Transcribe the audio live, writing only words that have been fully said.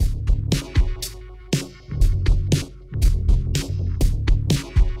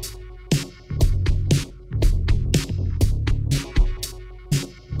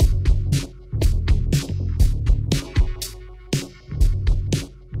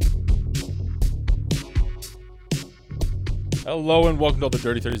Hello and welcome to all the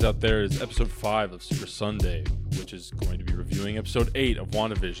Dirty 30s out there. It's episode 5 of Super Sunday, which is going to be reviewing episode 8 of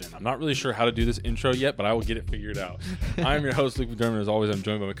WandaVision. I'm not really sure how to do this intro yet, but I will get it figured out. I'm your host, Luke McDermott. As always, I'm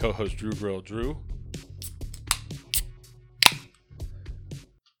joined by my co-host, Drew Grill. Drew?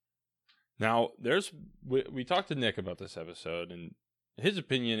 Now, we talked to Nick about this episode, and his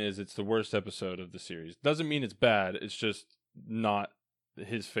opinion is it's the worst episode of the series. Doesn't mean it's bad, it's just not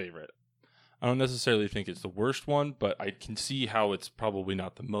his favorite. I don't necessarily think it's the worst one, but I can see how it's probably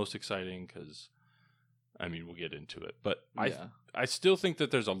not the most exciting because, I mean, we'll get into it. But yeah. I still think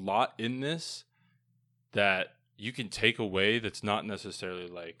that there's a lot in this that you can take away that's not necessarily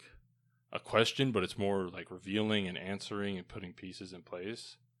like a question, but it's more like revealing and answering and putting pieces in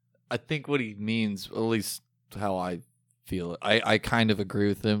place. I think what he means, at least how I feel it, I kind of agree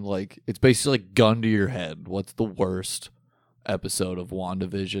with him. Like, it's basically like gun to your head. What's the worst episode of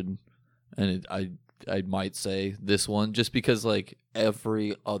WandaVision? And I might say this one, just because like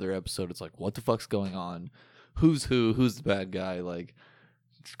every other episode, it's like, what the fuck's going on? Who's who? Who's the bad guy? Like,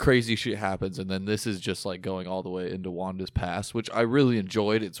 crazy shit happens, and then this is just like going all the way into Wanda's past, which I really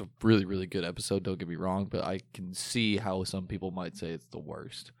enjoyed. It's a really, really good episode. Don't get me wrong, but I can see how some people might say it's the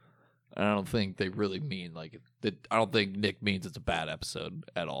worst. And I don't think they really mean like that. I don't think Nick means it's a bad episode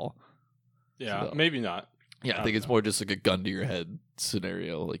at all. Yeah, so, maybe not. Yeah, I think it's more just like a gun to your head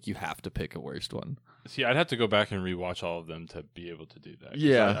scenario. Like, you have to pick a worst one. See, I'd have to go back and rewatch all of them to be able to do that.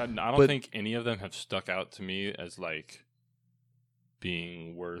 Yeah. I don't think any of them have stuck out to me as like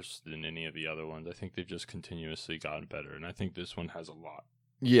being worse than any of the other ones. I think they've just continuously gotten better, and I think this one has a lot.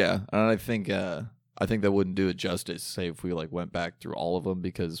 Yeah, and I think that wouldn't do it justice, say, if we like went back through all of them,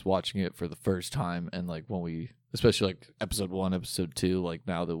 because watching it for the first time and like when we, especially like episode 1, episode 2, like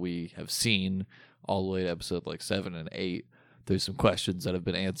now that we have seen all the way to episode like 7 and 8, there's some questions that have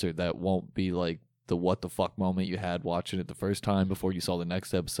been answered that won't be like the what the fuck moment you had watching it the first time before you saw the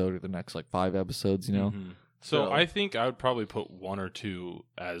next episode or the next like 5 episodes, you know? Mm-hmm. So I think I would probably put 1 or 2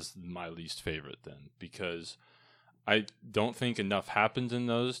 as my least favorite then, because I don't think enough happens in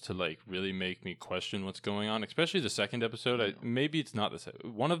those to like really make me question what's going on, especially the second episode. Maybe it's not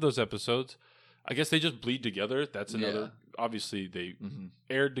one of those episodes. I guess they just bleed together. That's another. Yeah. Obviously, they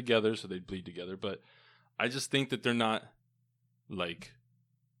aired together, so they bleed together. But I just think that they're not like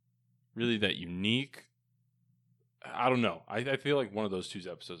really that unique. I don't know. I feel like one of those 2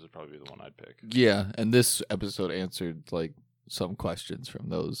 episodes would probably be the one I'd pick. Yeah, and this episode answered like some questions from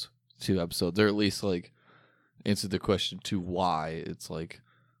those 2 episodes, or at least like answered the question to why it's like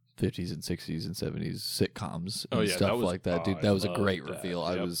 50s and 60s and 70s sitcoms and stuff like that. Dude, that was a great reveal.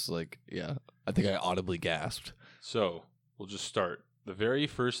 Yep. I was like, yeah, I think I audibly gasped. So we'll just start. The very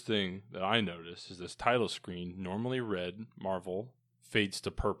first thing that I noticed is this title screen, normally red, Marvel, fades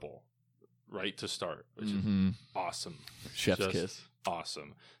to purple right to start, which is awesome. Chef's kiss.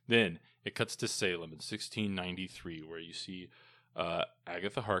 Awesome. Then it cuts to Salem in 1693, where you see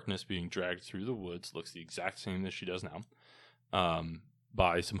Agatha Harkness being dragged through the woods. Looks the exact same as she does now.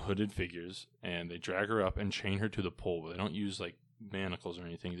 By some hooded figures, and they drag her up and chain her to the pole. They don't use like manacles or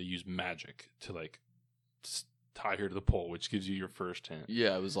anything. They use magic to like tie her to the pole, which gives you your first hint.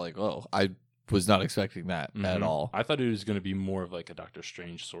 Yeah, I was like, oh, I was not expecting that at all. I thought it was going to be more of like a Doctor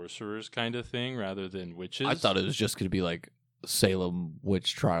Strange sorcerers kind of thing rather than witches. I thought it was just going to be like Salem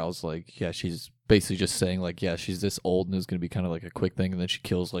witch trials. Like, yeah, she's basically just saying like, yeah, she's this old and it's going to be kind of like a quick thing, and then she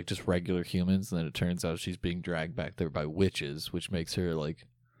kills like just regular humans, and then it turns out she's being dragged back there by witches, which makes her like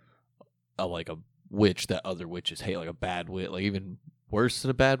a witch that other witches hate, like a bad witch, like even worse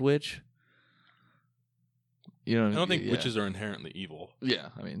than a bad witch. You know, I don't think witches are inherently evil. Yeah,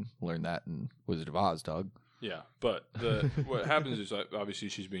 I mean, learn that in Wizard of Oz, dog. Yeah, but what happens is obviously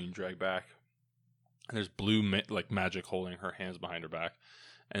she's being dragged back, and there's blue magic holding her hands behind her back.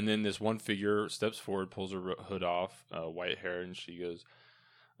 And then this one figure steps forward, pulls her hood off, white hair, and she goes,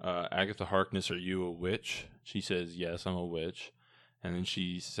 Agatha Harkness, are you a witch? She says, yes, I'm a witch. And then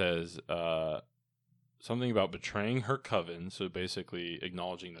she says something about betraying her coven, so basically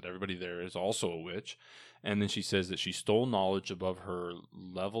acknowledging that everybody there is also a witch. And then she says that she stole knowledge above her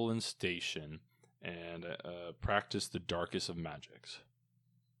level and station and practiced the darkest of magics.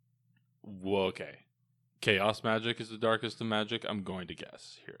 Well, okay. Chaos magic is the darkest of magic, I'm going to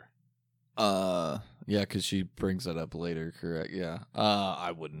guess here. Yeah, because she brings that up later, correct? Yeah.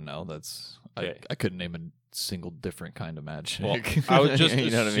 I wouldn't know. That's okay. I couldn't name a single different kind of magic. Well, I would just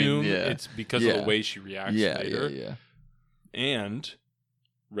assume it's because of the way she reacts later. Yeah. And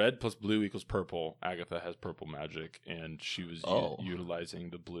red plus blue equals purple. Agatha has purple magic, and she was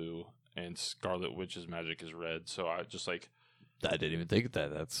utilizing the blue, and Scarlet Witch's magic is red. So I just like... I didn't even think of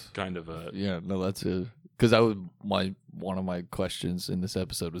that. That's kind of a... Yeah, no, that's a Because one of my questions in this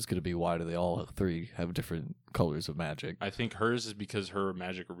episode was going to be, why do they all three have different colors of magic? I think hers is because her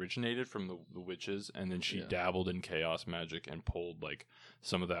magic originated from the witches, and then she Yeah. dabbled in chaos magic and pulled like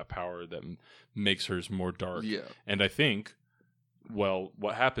some of that power that makes hers more dark. Yeah. And I think, well,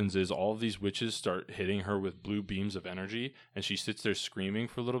 what happens is all of these witches start hitting her with blue beams of energy, and she sits there screaming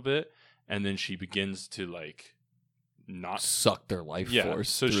for a little bit, and then she begins to like not Suck their life force.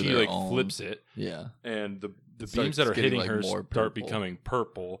 So through she their like own- flips it, Yeah. and the Starts beams that are getting, hitting like, her more start purple. becoming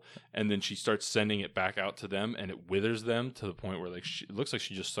purple, and then she starts sending it back out to them, and it withers them to the point where like it looks like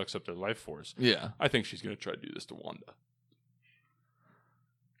she just sucks up their life force. Yeah. I think she's gonna try to do this to Wanda.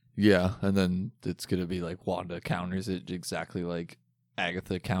 Yeah. And then it's going to be like Wanda counters it exactly like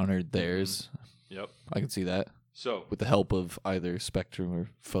Agatha countered theirs. Yep. I can see that. So With the help of either Spectrum or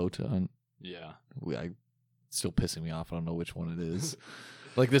Photon. yeah, It's still pissing me off. I don't know which one it is.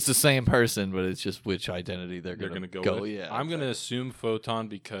 Like, it's the same person, but it's just which identity they're gonna go. go with. Yeah. I'm gonna assume Photon I'm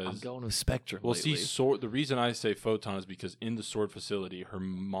because going with Spectrum. well, lately. see, Sword. The reason I say Photon is because in the Sword facility, her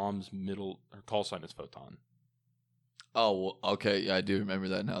her call sign is Photon. Oh, well, okay. Yeah, I do remember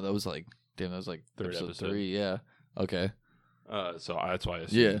that now. That was like Third episode episode. 3. Yeah. Okay. So that's why I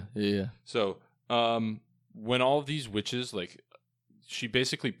assume. Yeah. So, when all of these witches, like, she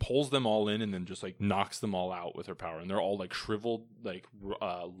basically pulls them all in and then just, like, knocks them all out with her power. And they're all, like, shriveled, like,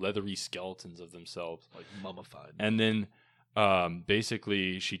 leathery skeletons of themselves. Like mummified. And then,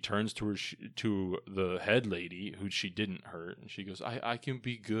 basically, she turns to to the head lady, who she didn't hurt. And she goes, I can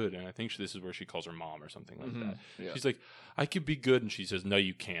be good. And I think this is where she calls her mom or something like that. Yeah. She's like, I could be good. And she says, no,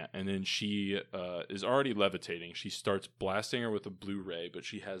 you can't. And then she is already levitating. She starts blasting her with a blue ray, but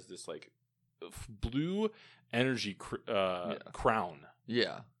she has this, like, blue energy crown.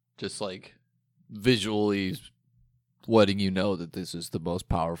 Yeah. Just like visually letting you know that this is the most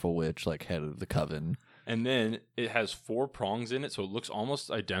powerful witch, like head of the coven. And then it has 4 prongs in it, so it looks almost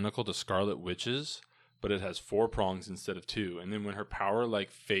identical to Scarlet Witch's, but it has 4 prongs instead of 2. And then when her power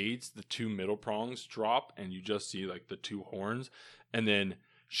like fades, the 2 middle prongs drop, and you just see like the 2 horns, and then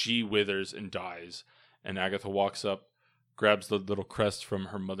she withers and dies. And Agatha walks up, grabs the little crest from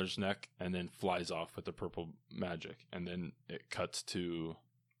her mother's neck, and then flies off with the purple magic. And then it cuts to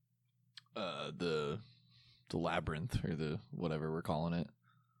The labyrinth, or the whatever we're calling it.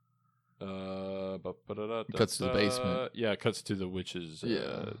 Cuts to the basement. Yeah, it cuts to the witches. Yeah.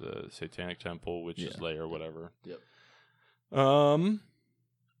 The Satanic Temple, witches' Yeah. lair, whatever. Yep.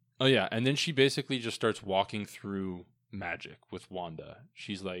 Oh yeah, and then she basically just starts walking through magic with Wanda.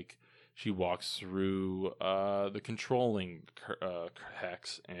 She's like, she walks through the controlling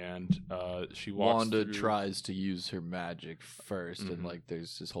hex, and she walks. Wanda through, tries to use her magic first, and Mhm. like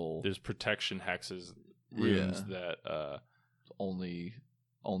there's this whole There's protection hexes, rooms that.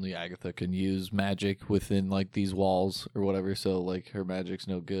 only Agatha can use magic within like these walls or whatever, so like her magic's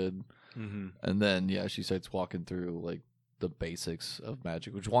no good. Mhm. And then she starts walking through like the basics of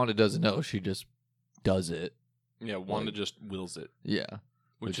magic, which Wanda doesn't know. She just does it. Yeah, Wanda Like- just wills it, Yeah.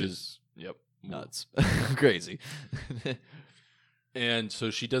 which Which is yep. Nuts. Crazy. And so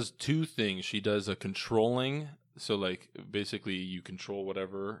she does 2 things. She does a controlling, so like basically you control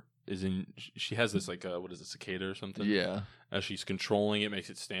whatever is in. She has this like what is it, cicada or something? Yeah. As she's controlling it, makes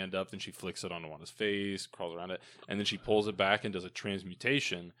it stand up. Then she flicks it onto Wanda's face, crawls around it, and then she pulls it back and does a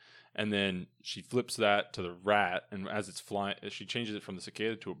transmutation. And then she flips that to the rat, and as it's flying, she changes it from the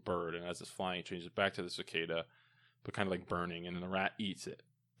cicada to a bird. And as it's flying, it changes it back to the cicada, but kind of like burning. And then the rat eats it.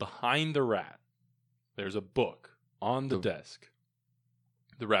 Behind the rat, there's a book on the desk.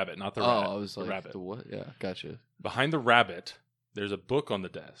 The rabbit, not the rat. I was the like, rabbit. the what? Yeah, gotcha. Behind the rabbit, there's a book on the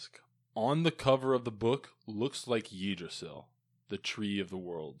desk. On the cover of the book looks like Yggdrasil, the tree of the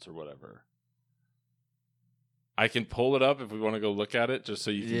worlds or whatever. I can pull it up if we want to go look at it just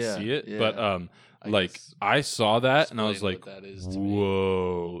so you can see it. yeah. But I like guess I saw that and I was explain like, what that is to me.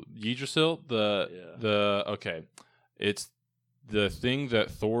 whoa, Yggdrasil, Yeah. the okay, it's the thing that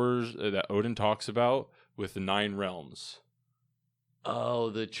that Odin talks about with the 9 realms. Oh,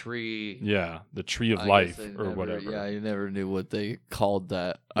 the tree. Yeah, the tree of I life guess I or never- whatever. Yeah, I never knew what they called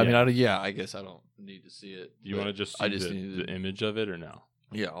that. I mean, I guess I don't need to see it. Do you but want to just see I just need the image of it or no?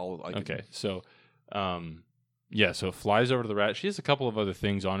 Yeah, I can- Okay, so, yeah, so it flies over to the rat. She has a couple of other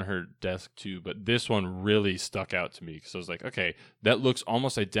things on her desk too, but this one really stuck out to me because I was like, okay, that looks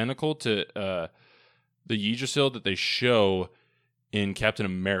almost identical to the Yggdrasil that they show in Captain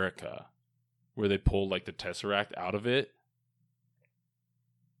America, where they pull like the Tesseract out of it.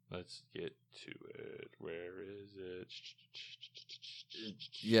 Let's get to it. Where is it?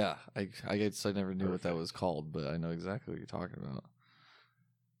 Yeah, I guess I never knew what that Perfect. was called, but I know exactly what you're talking about.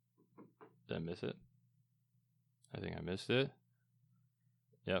 Did I miss it? I think I missed it.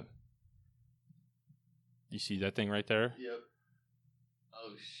 Yep. You see that thing right there? Yep.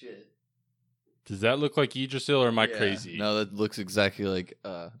 Oh shit. Does that look like Yggdrasil, or am I Yeah. crazy? No, that looks exactly like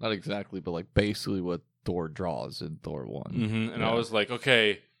not exactly, but like basically what Thor draws in Thor 1. Mm-hmm. And I Yeah. was like,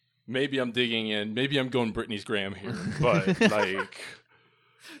 okay, maybe I'm digging in. Maybe I'm going Britney's Graham here. But, like...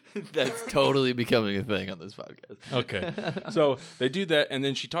 That's totally becoming a thing on this podcast. Okay. So they do that, and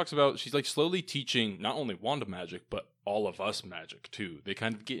then she talks about, she's like slowly teaching not only Wanda magic, but all of us magic too. They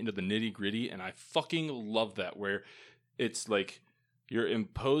kind of get into the nitty gritty, and I fucking love that, where it's like you're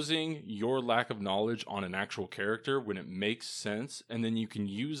imposing your lack of knowledge on an actual character when it makes sense, and then you can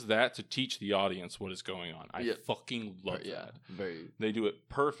use that to teach the audience what is going on. I fucking love that. Yeah, very. They do it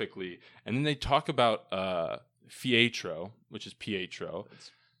perfectly. And then they talk about Pietro, which is Pietro.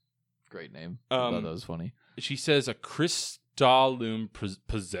 Great name. I thought that was funny. She says a crystallum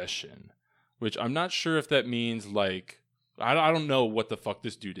possession, which I'm not sure if that means like I don't know what the fuck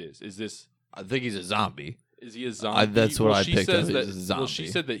this dude is. Is this? I think he's a zombie. Is he a zombie? That's what I she picked says up. that, He's a zombie. Well, she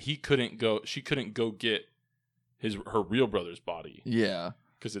said that he couldn't go. She couldn't go get her real brother's body Yeah,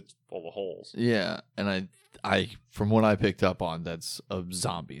 because it's full of holes. yeah, and I from what I picked up on, that's a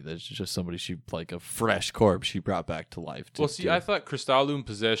zombie. That's just somebody like a fresh corpse she brought back to life. Well, see, I thought crystallum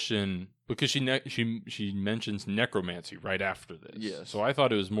possession, because she mentions necromancy right after this. Yes. So I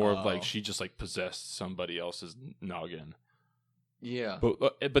thought it was more of like Oh. she just like possessed somebody else's noggin. yeah,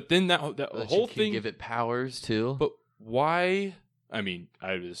 But then that whole she thing. give it powers too. But why? I mean,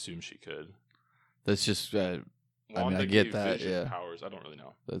 I would assume she could. That's just I Wanda get gave that, Vision yeah. powers. I don't really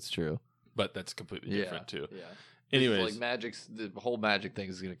know, that's true. but that's completely different too. Yeah. Anyways, like the whole magic thing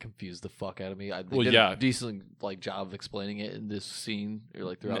is gonna confuse the fuck out of me. They Well, did yeah. a decent like job of explaining it in this scene or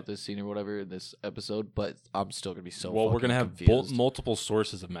like throughout this scene or whatever in this episode, but I'm still gonna be so. well, we're fucking gonna have confused. multiple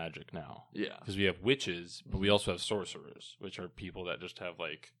sources of magic now. Yeah, Because we have witches, but we also have sorcerers, which are people that just have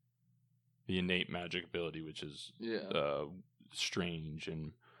like the innate magic ability, which is yeah. Strange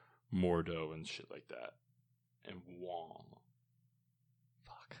and Mordo and shit like that, and Wong.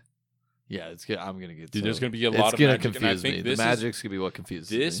 Fuck. Yeah, it's good. I'm gonna get. Dude, so, there's gonna be a it's lot of gonna magic, and I confuse think me. this The magic's gonna be what confuses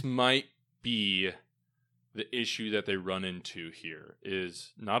This me. might be the issue that they run into here.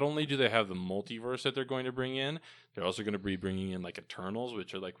 Is not only do they have the multiverse that they're going to bring in, they're also going to be bringing in like Eternals,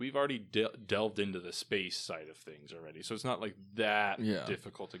 which are like we've already delved into the space side of things already, so it's not like that Yeah.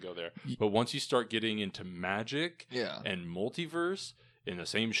 difficult to go there. But once you start getting into magic Yeah, and multiverse in the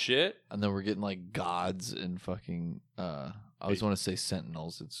same shit, and then we're getting like gods and fucking. I always want to say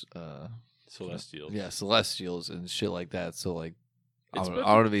sentinels. It's Celestials. yeah, celestials and shit like that. So like, It's I'm about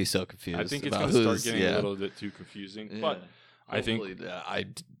going to be so confused. I think it's about going to start who's- getting yeah. a little bit too confusing, Yeah. but I think Hopefully,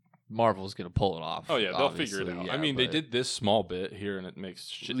 Marvel's going to pull it off. oh yeah, they'll figure it obviously, out. yeah, I mean, they but- did this small bit here, and it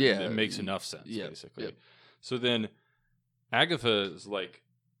makes it makes enough sense yeah, basically. yeah. So then, Agatha is like,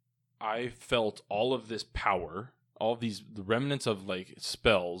 I felt all of this power, all of the remnants of like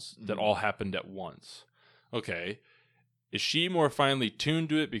spells that Mhm. all happened at once. Okay, is she more finely tuned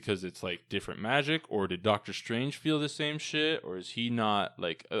to it because it's like different magic, or did Doctor Strange feel the same shit, or is he not?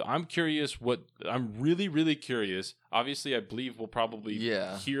 Like, I'm curious. I'm really, really curious. Obviously, I believe we'll probably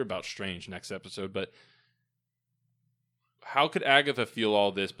Yeah. hear about Strange next episode, but how could Agatha feel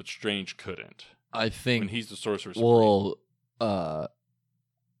all this, but Strange couldn't I think when he's the Sorcerer Supreme? well,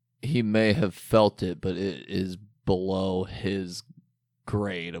 he may have felt it, but it is below his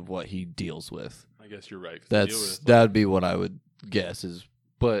grade of what he deals with. I guess you're right. 'cause they deal That's with, that'd be what I would guess is,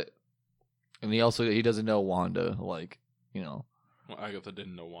 but and he doesn't know Wanda, like, you know. well, Agatha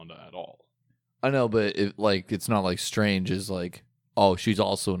didn't know Wanda at all. I know, but it's not like Strange is like, oh, she's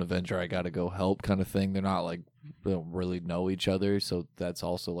also an Avenger, I gotta go help kind of thing. They're not like, they don't really know each other, so that's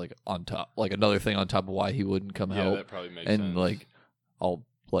also like on top, like another thing on top of why he wouldn't come Yeah, help. that probably makes And sense. like, all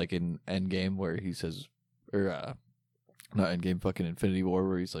like in Endgame where he says, or not Endgame, fucking Infinity War,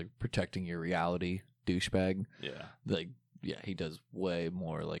 where he's like protecting your reality, douchebag. yeah, Like, yeah, he does way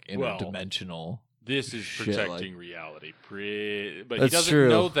more like Well, interdimensional. this is shit, protecting reality. But he That's doesn't true.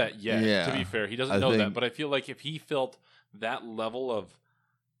 know that yet. Yeah. To be fair, he doesn't I know that. think- But I feel like if he felt that level of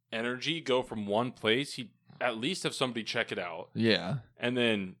energy go from one place, he'd at least have somebody check it out. Yeah, And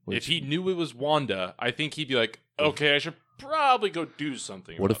then if Which- he knew it was Wanda, I think he'd be like, okay, I should probably go do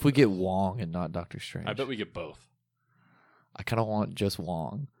something. what if about we this. get Wong and not Doctor Strange? I bet we get both. I kind of want just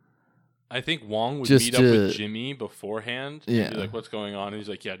Wong. I think Wong would Just meet up with to- Jimmy beforehand. Yeah. And be like, what's going on? And he's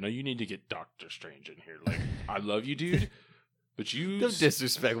like, yeah, no, you need to get Doctor Strange in here. Like, I love you, dude. But you. Don't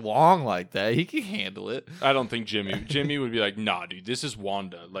disrespect Wong like that. He can handle it. I don't think Jimmy would be like, nah, dude, this is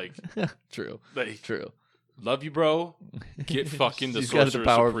Wanda. Like, True. like True. love you, bro. Get fucking the He's got Sorcerer the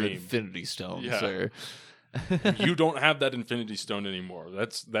power Supreme. of Infinity Stone, Yeah. sir. You don't have that Infinity Stone anymore.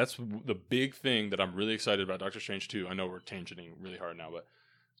 That's the big thing that I'm really excited about Doctor Strange 2. I know we're tangenting really hard now, but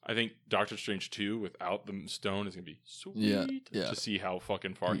I think Doctor Strange 2 without the stone is going to be sweet to see how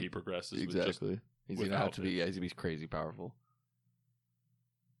fucking far he progresses. Exactly. He's going to have to be, he's going to be crazy powerful.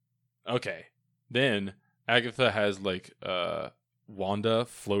 Okay. Then Agatha has like Wanda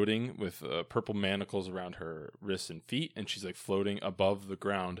floating with purple manacles around her wrists and feet, and she's like floating above the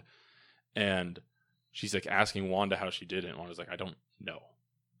ground, and she's like asking Wanda how she did it, and Wanda's like, I don't know.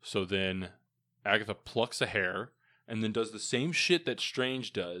 So then Agatha plucks a hair and then does the same shit that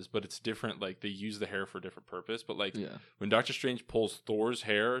Strange does, but it's different. Like they use the hair for a different purpose. But like when Doctor Strange pulls Thor's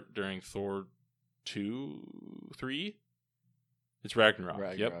hair during Thor 3, it's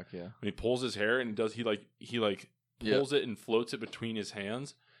Ragnarok. Yep. Yeah. When he pulls his hair and he pulls it and floats it between his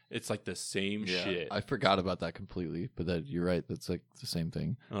hands. It's like the same shit. I forgot about that completely, but that you're right. That's like the same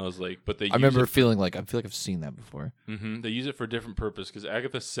thing. I was like, but I remember feeling like I've seen that before. Mm-hmm, they use it for a different purpose because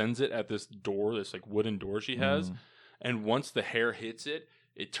Agatha sends it at this door, this like wooden door she has, and once the hair hits it,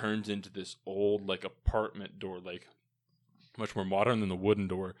 it turns into this old like apartment door, like much more modern than the wooden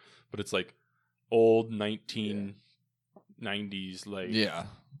door, but it's like old 1990s like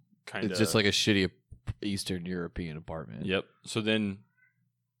kind of. It's just like a shitty Eastern European apartment. Yep. So then.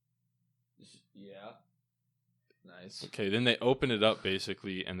 Yeah. Nice. Okay, then they open it up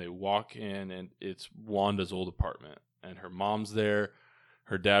basically and they walk in and it's Wanda's old apartment and her mom's there,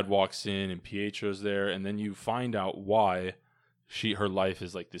 her dad walks in and Pietro's there, and then you find out why her life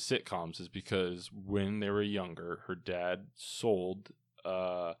is like the sitcoms is because when they were younger, her dad sold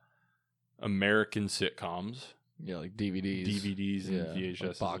American sitcoms. Yeah, like DVDs and VHS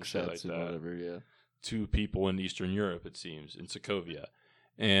like box and shit sets like and that. whatever, to people in Eastern Europe, it seems, in Sokovia.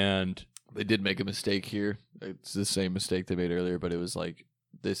 And they did make a mistake here. It's the same mistake they made earlier, but it was like,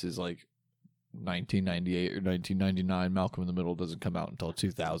 this is like 1998 or 1999. Malcolm in the Middle doesn't come out until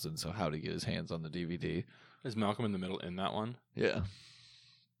 2000, so how to get his hands on the DVD. Is Malcolm in the Middle in that one? Yeah.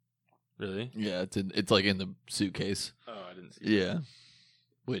 Really? Yeah, it's like in the suitcase. Oh, I didn't see that. Yeah.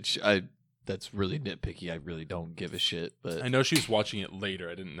 Which that's really nitpicky. I really don't give a shit. But I know she was watching it later.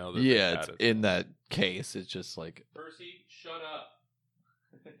 I didn't know that. Yeah, it's in that case. It's just like, Percy, shut up.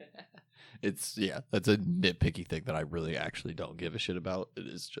 That's a nitpicky thing that I really actually don't give a shit about. It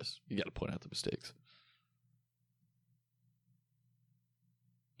is just, you got to point out the mistakes.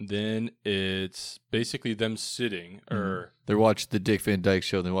 Then it's basically them sitting, or they watch the Dick Van Dyke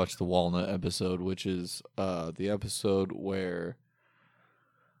Show. And they watch the Walnut episode, which is the episode where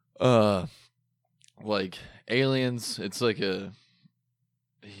like aliens. It's like a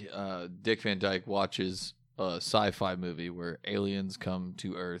Dick Van Dyke watches a sci-fi movie where aliens come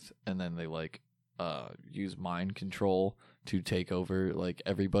to Earth and then they like use mind control to take over like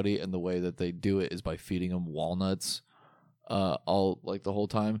everybody, and the way that they do it is by feeding them walnuts all like the whole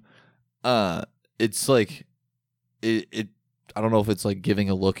time. It's like it I don't know if it's like giving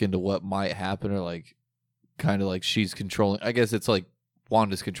a look into what might happen, or like kind of like she's controlling. I guess it's like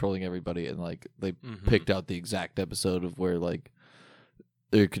Wanda's controlling everybody, and like they picked out the exact episode of where like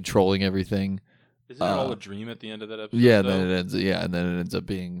they're controlling everything. Isn't it all a dream at the end of that episode? Yeah, and then it ends up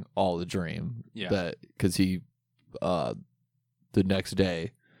being all a dream. Yeah, that because he the next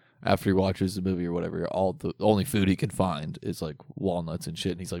day after he watches the movie or whatever, the only food he can find is like walnuts and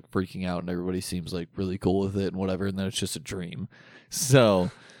shit, and he's like freaking out, and everybody seems like really cool with it and whatever, and then it's just a dream.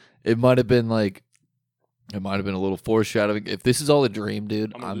 So it might have been a little foreshadowing. If this is all a dream,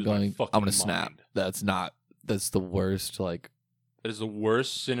 dude, I'm gonna snap. That's the worst. Like, it is the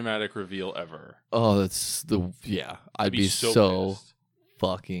worst cinematic reveal ever. Oh, I'd be so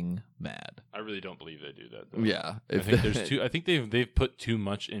fucking mad. I really don't believe they do that, though. Yeah. I think they've put too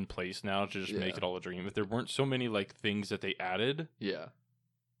much in place now to just make it all a dream. If there weren't so many like things that they added,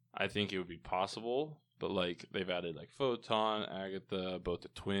 I think it would be possible. But like they've added like Photon, Agatha, both the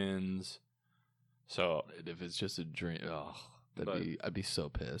twins. So if it's just a dream, I'd be so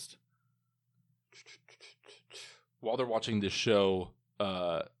pissed. While they're watching this show,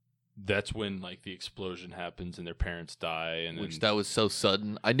 that's when like the explosion happens and their parents die, and that was so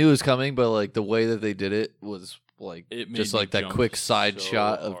sudden. I knew it was coming, but like the way that they did it was like just like that quick side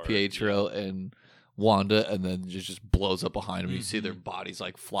shot of Pietro and Wanda, and then it just blows up behind them. You see their bodies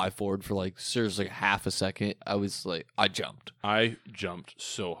like fly forward for like seriously half a second. I was like, I jumped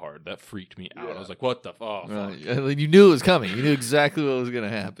so hard that freaked me out. I was like, what the fuck? You knew it was coming. You knew exactly what was gonna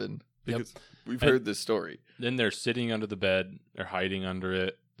happen because we've heard this story. Then they're sitting under the bed. They're hiding under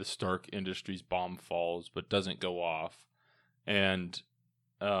it. The Stark Industries bomb falls, but doesn't go off. And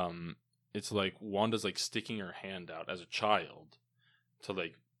it's like Wanda's like sticking her hand out as a child to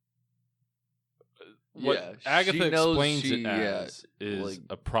like what Yeah, Agatha she knows explains she- it as is like-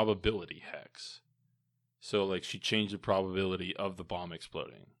 a probability hex. So like she changed the probability of the bomb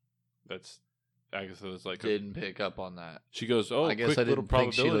exploding. That's Agatha's like Didn't pick up on that. she goes, "Oh, I guess quick I little didn't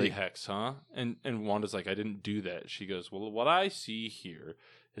think she, probability like- hex, huh?" And Wanda's like, "I didn't do that." She goes, "Well, what I see here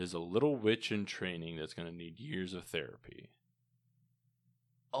is a little witch in training that's going to need years of therapy."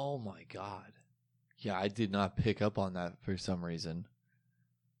 Oh my god. Yeah, I did not pick up on that for some reason.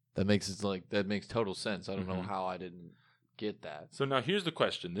 That makes total sense. I don't know Mhm. how I didn't get that. So now here's the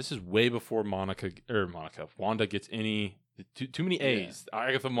question. This is way before Wanda gets any too many A's.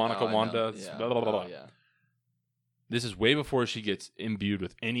 Agatha, Monica, Oh, I know. Wanda. Yeah. Blah, blah, blah, blah. Oh, yeah. This is way before she gets imbued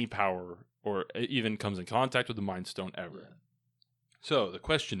with any power or even comes in contact with the Mind Stone ever. Yeah. So the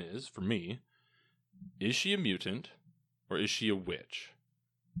question is, for me, is she a mutant or is she a witch?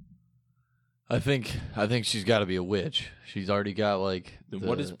 I think she's got to be a witch. She's already got like. Then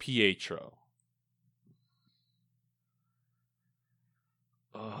what is Pietro?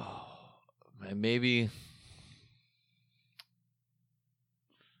 Oh, man, maybe.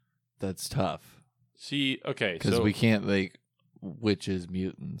 That's tough See, okay, because so we can't make witches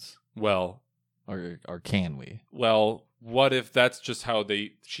mutants, well, or can we? well, what if that's just how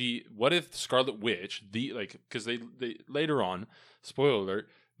what if Scarlet Witch, because they later on, spoiler alert,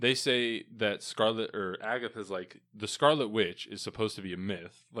 they say that Scarlet or Agatha's like the Scarlet Witch is supposed to be a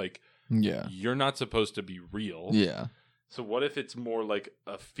myth. Like Yeah. you're not supposed to be real. Yeah. So what if it's more like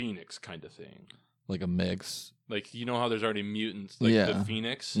a phoenix kind of thing? Like a mix. Like you know how there's already mutants, like Yeah. the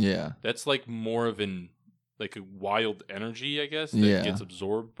phoenix. Yeah. That's like more of an like a wild energy, I guess, that Yeah. gets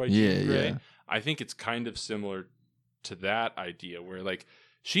absorbed by Yeah, Jean Grey. yeah. I think it's kind of similar to that idea where like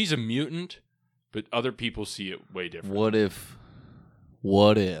she's a mutant, but other people see it way different.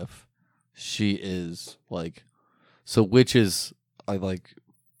 What if she is like, so witches, I like,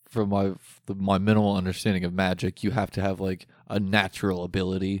 from my minimal understanding of magic, you have to have like a natural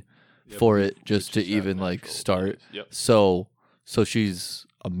ability Yep, for it just to witches have even like natural start. abilities. Yep. So she's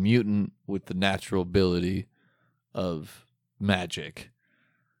a mutant with the natural ability of magic.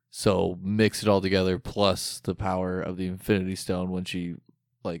 So mix it all together plus the power of the Infinity Stone when she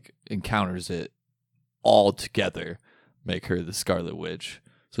like encounters it all together make her the Scarlet Witch.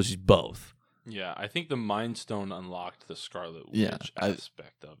 So she's both. Yeah, I think the Mind Stone unlocked the Scarlet Witch Yeah,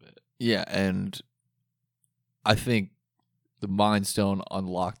 aspect of it. Yeah, and I think the Mind Stone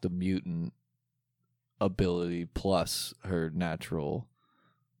unlocked the mutant ability plus her natural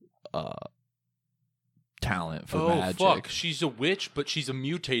talent for magic. Fuck! She's a witch, but she's a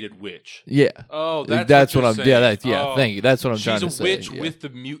mutated witch. Yeah. Oh, That's what you're I'm. saying. Yeah, Oh, thank you. That's what I'm trying to she's say. a witch yeah. with the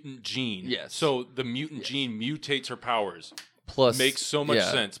mutant gene. Yes. So the mutant gene mutates her powers. plus Makes so much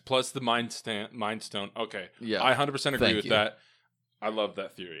yeah, sense. Plus the Mind Stone. Okay. Yeah. I 100% agree Thank with you. that. I love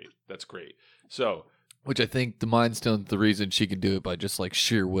that theory. That's great. So, Which I think the Mind Stone's the reason she can do it by just like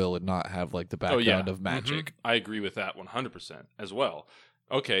sheer will and not have like the background of magic. Mhm. I agree with that 100% as well.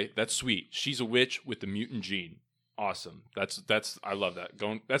 Okay, that's sweet. She's a witch with the mutant gene. Awesome. That's I love that.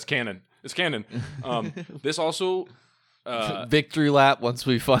 That's canon. It's canon. This also Victory lap once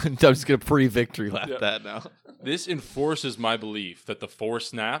we find. I'm just gonna pre-victory lap Yep. that now. this enforces my belief that the Force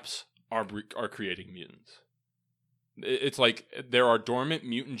snaps are creating mutants. It's like there are dormant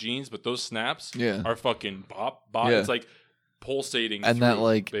mutant genes, but those snaps Yeah. are fucking bop. Yeah. It's like pulsating And that, through,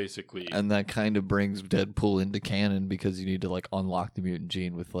 like- basically. And that kind of brings Deadpool into canon because you need to like unlock the mutant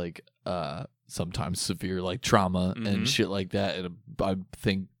gene with like sometimes severe like trauma Mhm. and shit like that. And I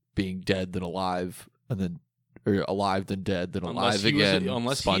think being dead than alive and then or alive than dead than Unless alive he was- again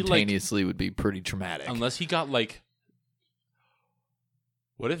unless he, like- spontaneously would be pretty traumatic. Unless he got like,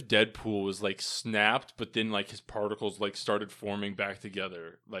 what if Deadpool was like snapped, but then like his particles like started forming back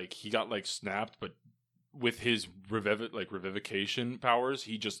together? Like he got like snapped, but with his revivification powers,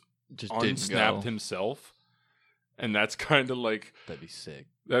 he just just didn't unsnapped go. himself, and that's kind of like That'd be sick.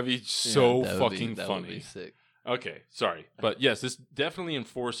 that'd be so Yeah, that would be- fucking that would be funny. sick. Okay, sorry, but yes, this definitely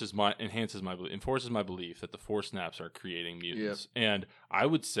enforces my belief that the Force snaps are creating mutants, and I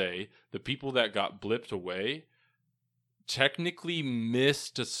would say the people that got blipped away technically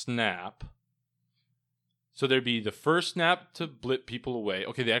missed a snap. So there'd be the first snap to blip people away.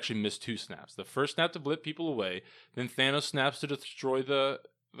 Okay, they actually missed two snaps. The first snap to blip people away, then Thanos snaps to destroy the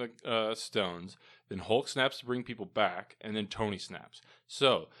stones, then Hulk snaps to bring people back, and then Tony snaps.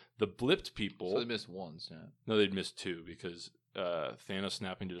 So the blipped people. So they missed one snap. No, they'd missed two because Thanos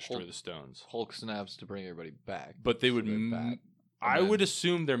snapping to destroy Hulk- the stones. Hulk snaps to bring everybody back. But they So would. they're back. I And would then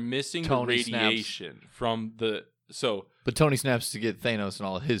assume they're missing Tony the snaps. radiation from the. So But Tony snaps to get Thanos and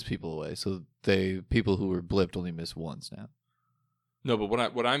all of his people away. So people who were blipped only missed one snap. no, but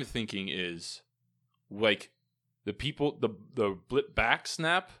what I'm thinking is, like the people, the blip back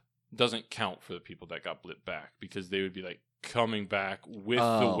snap doesn't count for the people that got blip back because they would be like coming back with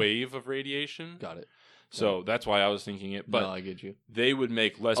the wave of radiation. Got it. So that's why I was thinking it. But no, I get you. they would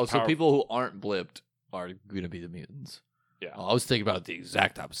make less. Oh, so people who aren't blipped are going to be the mutants. Yeah. I was thinking about it the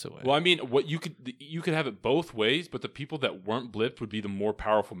exact opposite way. Well, I mean, what you could have it both ways, but the people that weren't blipped would be the more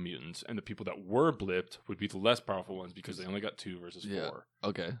powerful mutants, and the people that were blipped would be the less powerful ones because they only got 2 versus 4.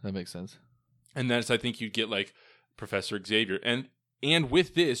 Okay, that makes sense. And that's I think you'd get like Professor Xavier, and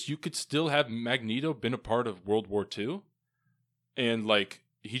with this, you could still have Magneto been a part of World War II, and like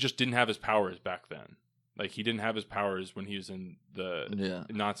he just didn't have his powers back then. Like, he didn't have his powers when he was in the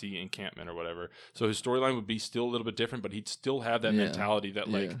Nazi encampment or whatever. So his storyline would be still a little bit different, but he'd still have that mentality that,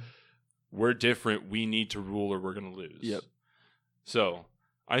 like, we're different, we need to rule or we're going to lose. Yep. So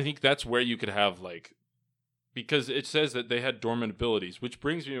I think that's where you could have, like, because it says that they had dormant abilities, which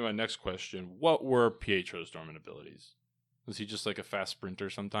brings me to my next question. What were Pietro's dormant abilities? Was he just, like, a fast sprinter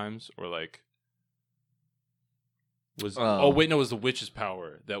sometimes? Or, like... it was the witch's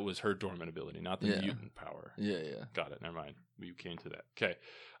power that was her dormant ability, not the mutant power. Yeah. Got it. Never mind. We came to that. Okay.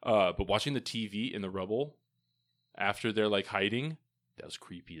 But watching the TV in the rubble after they're like hiding, that was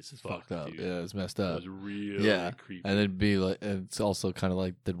creepy as fuck, fucked up. dude. Yeah, it was messed up. That was really creepy. And it'd be like, it's also kind of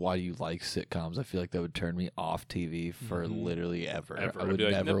like, then why do you like sitcoms? I feel like that would turn me off TV for literally ever. I would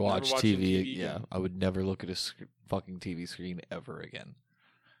never watch TV. Yeah, I would never look at a fucking TV screen ever again.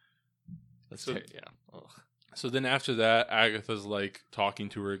 Ugh. So then after that, Agatha's like talking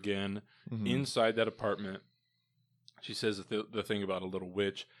to her again inside that apartment. She says the thing about a little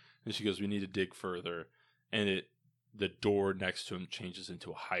witch, and she goes, "We need to dig further." And the door next to him changes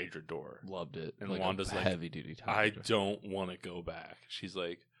into a Hydra door. Loved it. And like Wanda's like, heavy duty. I don't want to go back. She's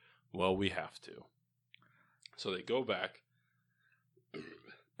like, well, we have to. So they go back,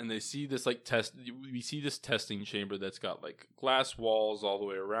 and they see this like we see this testing chamber that's got like glass walls all the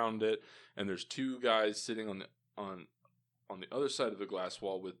way around it, and there's 2 guys sitting on the other side of the glass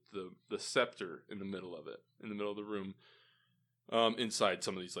wall with the scepter in the middle of it, in the middle of the room, inside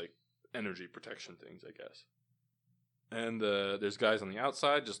some of these like energy protection things, I guess. And there's guys on the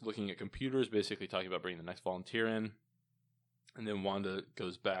outside just looking at computers, basically talking about bringing the next volunteer in. And then Wanda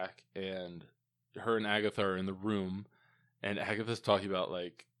goes back, and her and Agatha are in the room, and Agatha's talking about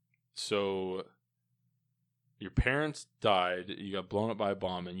like, so your parents died, you got blown up by a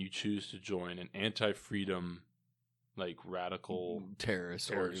bomb, and you choose to join an anti-freedom, like, radical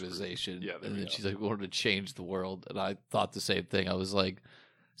terrorist organization. Group. Yeah, and then she's like, we wanted to change the world. And I thought the same thing. I was like,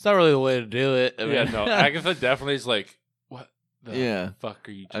 it's not really the way to do it. I mean, no, Agatha definitely is like, what the fuck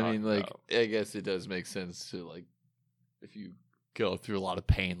are you talking about? I guess it does make sense to, like, if you go through a lot of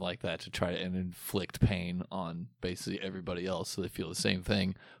pain like that, to try and inflict pain on basically everybody else so they feel the same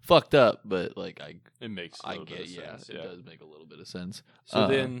thing. Fucked up, but, like, it makes a little bit of sense. It does make a little bit of sense. So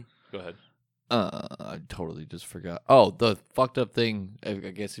then, go ahead. I totally just forgot. Oh, the fucked up thing, I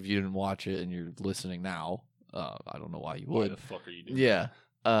guess if you didn't watch it and you're listening now, I don't know why you would. Why the fuck are you doing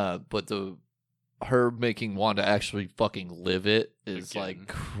that? But her making Wanda actually fucking live it is like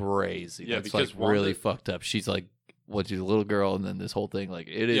crazy. Yeah, that's because like Wanda, really fucked up. She's like, she's a little girl, and then this whole thing, like,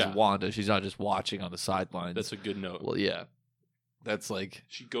 it is Wanda. She's not just watching on the sidelines. That's a good note. Well, yeah. That's like,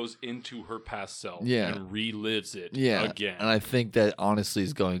 she goes into her past self and relives it again. And I think that honestly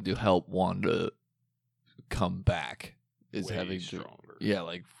is going to help Wanda come back. Is way having stronger.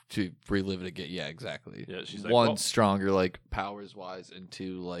 Like to relive it again. Yeah, exactly. Yeah, she's like, one, stronger, like, powers wise, and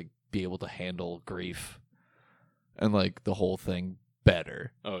 2, like, be able to handle grief and like the whole thing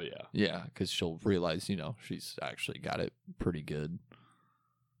better. Oh yeah. Yeah, because she'll realize, she's actually got it pretty good.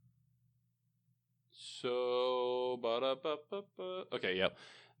 So, okay, yep.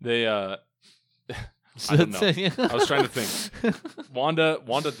 They, I don't know. I was trying to think.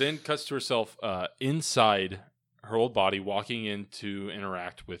 Wanda then cuts to herself inside her old body, walking in to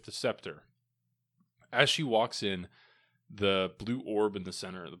interact with the scepter. As she walks in, the blue orb in the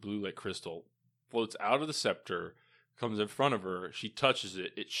center, the blue like crystal, floats out of the scepter, comes in front of her. She touches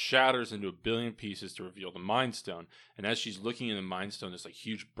it. It shatters into a billion pieces to reveal the Mind Stone. And as she's looking in the Mind Stone, this like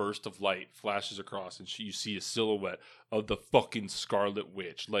huge burst of light flashes across, and you see a silhouette of the fucking Scarlet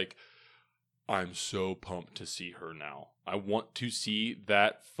Witch. Like, I'm so pumped to see her now. I want to see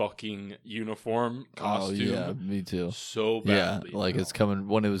that fucking uniform costume. Oh yeah, me too. So badly. Yeah, like it's coming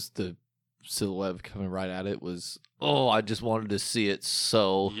when it was the silhouette coming right at it was. Oh, I just wanted to see it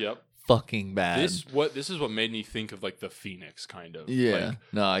so. Yep. Fucking bad. This is what made me think of like the Phoenix kind of. Yeah. Like,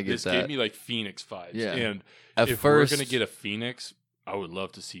 no, I get this that. Gave me like Phoenix vibes. Yeah. And if we're gonna get a Phoenix, I would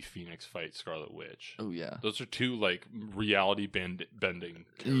love to see Phoenix fight Scarlet Witch. Oh yeah. Those are 2 like reality bending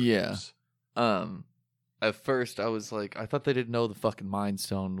characters. Yeah. at first I was like, I thought they didn't know the fucking Mind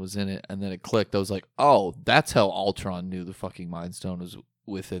Stone was in it, and then it clicked. I was like, oh, that's how Ultron knew the fucking Mind Stone was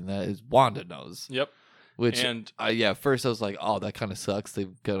within that. Is Wanda knows. Yep. Which, And at first I was like, oh, that kind of sucks. They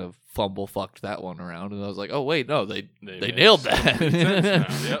kind of fucked that one around, and I was like, oh wait, no, they made nailed so much sense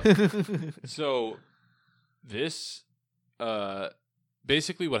that. now. Yep. So this,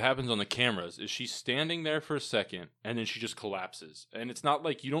 basically what happens on the cameras is she's standing there for a second, and then she just collapses. And it's not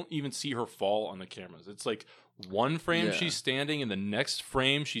like you don't even see her fall on the cameras. It's like one frame she's standing, and the next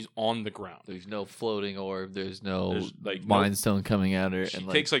frame she's on the ground. There's no floating orb. There's like Mind Stone coming at her. She and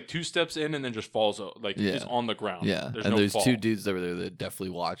takes like 2 steps in and then just falls just on the ground. Yeah, there's and no there's fall. 2 dudes that were there that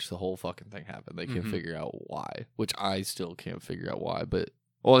definitely watched the whole fucking thing happen. They can't Mhm. figure out why, which I still can't figure out why. But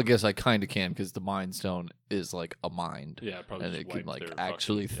well, I guess I kind of can because the Mind Stone is like a mind, Yeah, probably and just it can wiped like their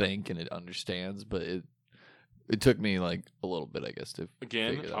actually fucking- think and it understands. But it took me like a little bit, I guess, to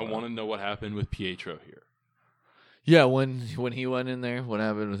Again, figure that I out. want to know what happened with Pietro here. Yeah, when he went in there, what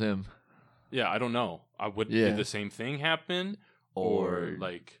happened with him? Yeah, I don't know. Yeah. Did the same thing happen, or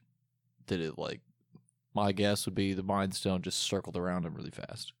like did it like? My guess would be the Mind Stone just circled around him really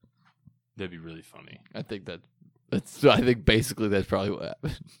fast. that'd be really funny. I think I think basically that's probably what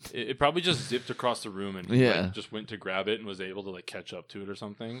happened. It probably just zipped across the room and just went to grab it and was able to like catch up to it or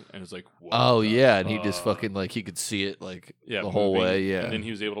something. And it's like, what Oh the yeah, and he just fuck? fucking like he could see it like Yeah, the whole moving, way. Yeah, and then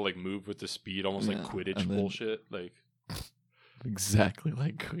he was able to like move with the speed, almost like Yeah, Quidditch and then- bullshit. Like exactly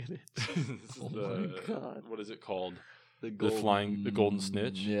like Quidditch. this is Oh my God. what is it called? The golden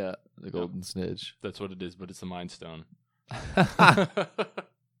snitch? Yeah, the golden snitch. That's what it is, but it's a Mind Stone.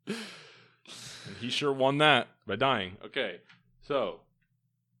 And he sure won that by dying. Okay, so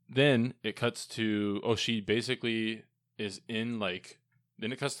then it cuts to she basically is in like.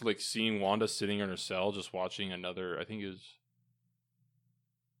 Then it cuts to like seeing Wanda sitting in her cell, just watching another. I think it was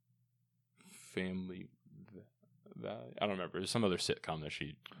Family Valley. I don't remember. It was some other sitcom that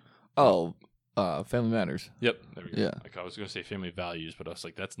she. Family Matters. Yep. There we go. Yeah. Like I was gonna say Family Values, but I was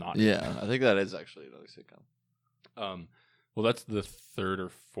like, that's not. Yeah, I think that is actually another sitcom. Well, that's the 3rd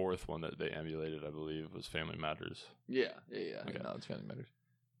or 4th one that they emulated, I believe, was Family Matters. Yeah. Okay. No, it's Family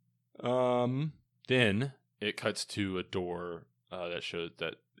Matters. Then it cuts to a door that shows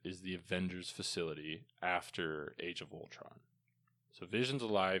that is the Avengers facility after Age of Ultron. So Vision's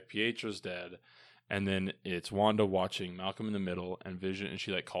alive, Pietro's dead, and then it's Wanda watching Malcolm in the Middle, and Vision, and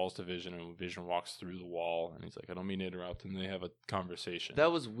she like calls to Vision, and Vision walks through the wall, and he's like, "I don't mean to interrupt," and they have a conversation.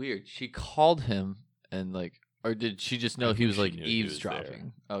 That was weird. She called him and like, or did she just know I he think was she like knew he was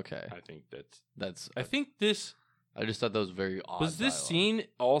eavesdropping? Okay, I think that's. I think this I just thought that was very odd. was this dialogue. scene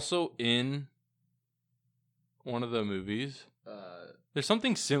also in one of the movies. There's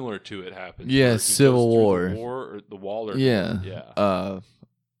something similar to it happens. Yeah, where he Civil goes through War. the war or the wall or Yeah.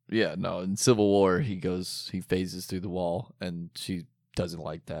 Yeah, no, in Civil War he phases through the wall and she doesn't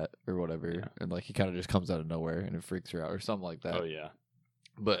like that or whatever. Yeah. And like he kind of just comes out of nowhere and it freaks her out or something like that. Oh yeah.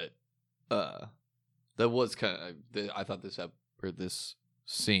 But that was kind of I thought this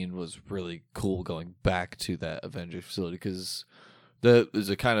scene was really cool going back to that Avengers facility because there's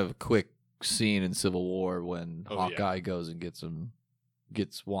a kind of quick scene in Civil War when Hawkeye goes and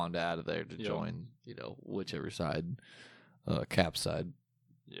gets Wanda out of there to join, whichever side, Cap's side.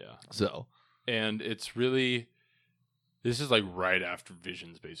 Yeah. So, and it's really, this is like right after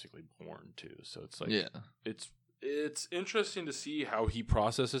Vision's basically born too. So it's like, it's interesting to see how he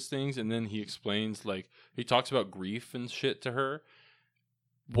processes things, and then he explains, like, he talks about grief and shit to her.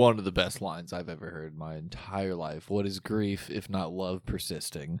 One of the best lines I've ever heard in my entire life. What is grief if not love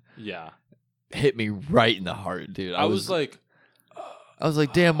persisting? Yeah. Hit me right in the heart, dude. I was like,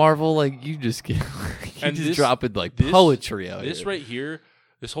 damn, Marvel, like you just get And just this- dropping like this- poetry out this here. right here,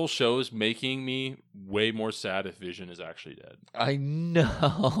 this whole show is making me way more sad if Vision is actually dead. I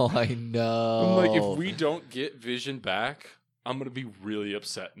know, I know. I'm like, if we don't get Vision back, I'm gonna be really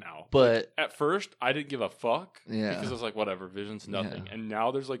upset now. But At first, I didn't give a fuck. Yeah. Because I was like, whatever, Vision's nothing. Yeah. And now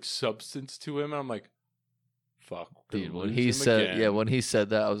there's like substance to him, and I'm like, fuck. we're dude, gonna when lose he him said, again. when he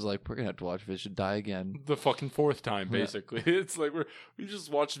said that, I was like, we're gonna have to watch Vision die again. The fucking 4th time, Yeah. basically. It's like we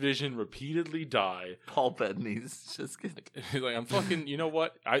just watched Vision repeatedly die. Paul Bettany's just Like, I'm fucking, you know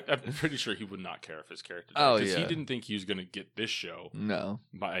what? I'm pretty sure he would not care if his character died. Oh, Because he yeah. didn't think he was gonna get this show no.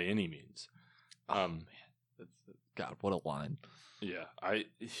 by any means. Oh man, God, what a line! Yeah,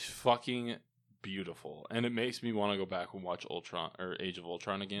 it's fucking beautiful, and it makes me want to go back and watch Ultron or Age of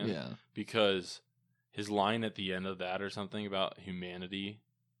Ultron again. Yeah, because his line at the end of that or something about humanity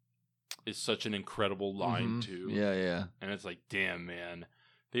is such an incredible line Mhm. too. Yeah. And it's like, damn, man,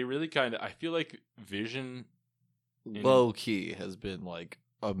 they really kind of. I feel like Vision. Low key has been like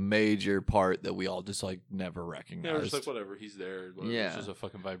a major part that we all just like never Yeah, we're recognized. just like, whatever, he's there. Whatever. Yeah. It's just a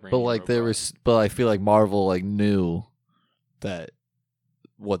fucking vibranium. But like but I feel like Marvel like knew that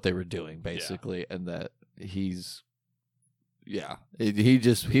what they were doing basically, and that he's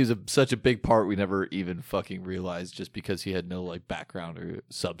such a big part we never even fucking realized just because he had no like background or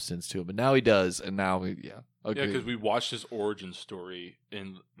substance to him, but now he does, and now we Yeah, agree. because we watched his origin story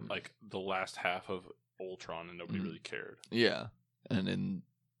in like the last half of Ultron, and nobody really cared. Yeah, and then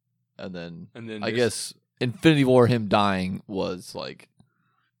And then I guess Infinity War, him dying was like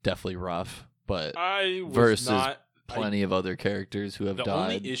definitely rough, but I was versus not plenty of other characters who have the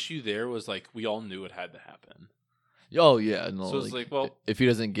died. only issue there was like we all knew it had to happen. Oh yeah, no, So it's like, well, if he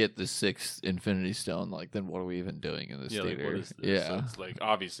doesn't get the 6th Infinity Stone, like then what are we even doing in this yeah, like, theater? what is this? Yeah, So it's like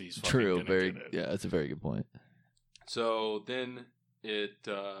obviously he's fucking true. gonna Very get it. yeah, that's a very good point. So then it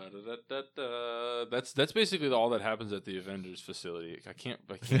that's basically all that happens at the Avengers facility. I can't.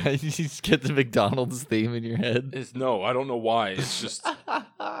 you just get the McDonald's theme in your head. It's no, I don't know why. It's just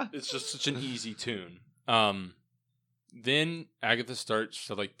such an easy tune. Then Agatha starts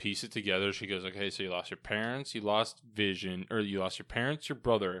to like piece it together. She goes, okay, so you lost your parents, you lost Vision, or you lost your parents, your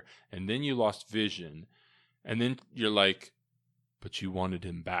brother, and then you lost Vision. And then you're like, but you wanted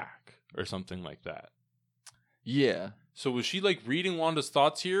him back, or something like that. Yeah, So was she like reading Wanda's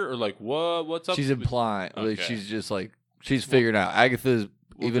thoughts here, or like what's up? she's implying. Like Okay. she's just like she's figured out. Agatha's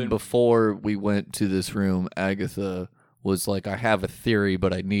even then- before we went to this room. Agatha was like, I have a theory,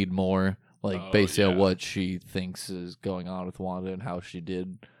 but I need more. Like Oh, based on yeah. what she thinks is going on with Wanda and how she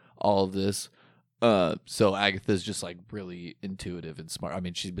did all of this. So Agatha's just like really intuitive and smart. I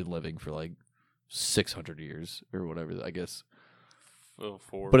mean, she's been living for like 600 years or whatever, I guess.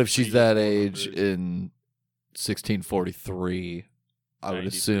 But if she's that age in 1643, I would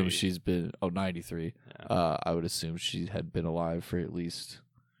assume 93. she's been 93. Yeah. I would assume she had been alive for at least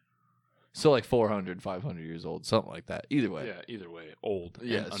like 400, 500 years old, something like that. Either way, Yeah, either way, old.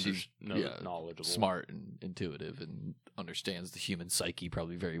 Yeah, and she's knowledgeable, smart and intuitive and understands the human psyche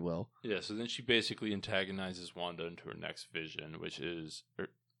probably very well. Yeah, so then she basically antagonizes Wanda into her next vision, which is her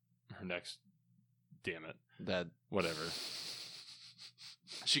next. Damn it, That whatever.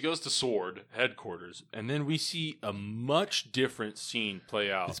 She goes to SWORD headquarters, and then we see a much different scene play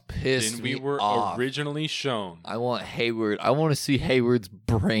out it's pissed than me we were off. originally shown. I want Hayward. I want to see Hayward's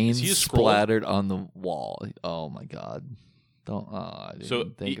brains Is he a Skrull? splattered on the wall. Oh my god! Don't. I didn't So,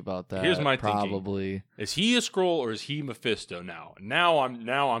 even think about that. here's my thinking. probably. Is he a Skrull or is he Mephisto now? Now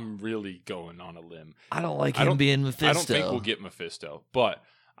I'm really going on a limb. I don't like I him don't- being Mephisto. I don't think we'll get Mephisto, but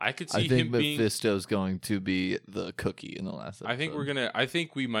I could see I think him being. Mephisto's going to be the cookie in the last episode. I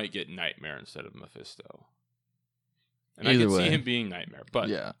think we might get Nightmare instead of Mephisto. And Either I can way. see him being Nightmare, but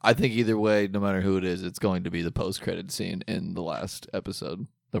Yeah, I think either way, no matter who it is, it's going to be the post-credit scene in the last episode.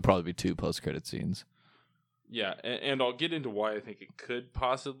 There'll probably be 2 post-credit scenes. yeah, and I'll get into why I think it could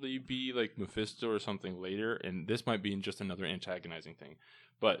possibly be like Mephisto or something later, and this might be just another antagonizing thing.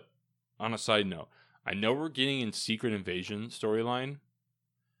 But on a side note, I know we're getting in Secret Invasion storyline.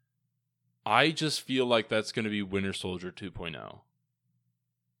 I just feel like that's going to be Winter Soldier 2.0.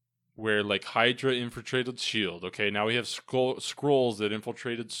 Where like Hydra infiltrated S.H.I.E.L.D. Okay, now we have Skrulls that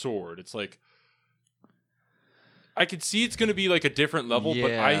infiltrated SWORD. It's like I could see it's going to be like a different level,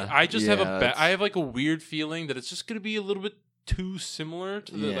 but I just have I have like a weird feeling that it's just going to be a little bit too similar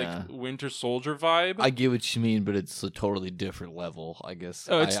to the like Winter Soldier vibe. I get what you mean, but it's a totally different level, I guess.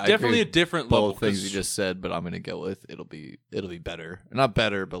 Oh, it's I definitely a agree with different level. both things 'cause you just said, but I'm gonna go with it'll be better. Not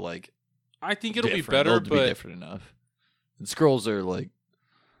better, but like I think it'll be different. better, It'll be but different enough. And Skrulls are like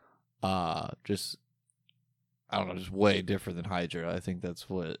just I don't know, just way different than Hydra. I think that's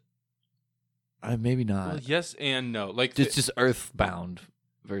what maybe not. well, yes and no. Like It's just Earthbound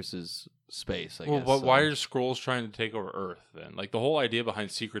versus space, I guess. but why so. are Skrulls trying to take over Earth then? Like the whole idea behind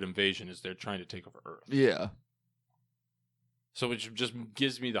Secret Invasion is they're trying to take over Earth. Yeah. So it just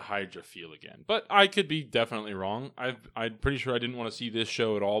gives me the Hydra feel again. But I could be definitely wrong. I'm pretty sure I didn't want to see this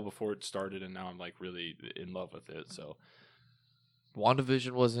show at all before it started, and now I'm like really in love with it. So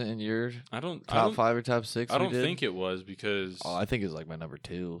WandaVision wasn't in your I don't top 5 or top 6? I don't think it was because Oh, I think it was like my number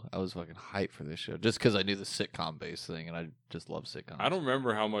 2. I was fucking hyped for this show just because I knew the sitcom based thing, and I just love sitcoms. I don't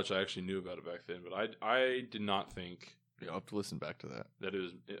remember how much I actually knew about it back then, but I did not think I'll have to listen back to that. that it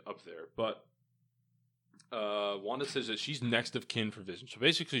was up there. But Wanda says that she's next of kin for Vision. So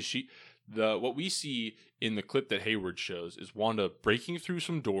basically, what we see in the clip that Hayward shows is Wanda breaking through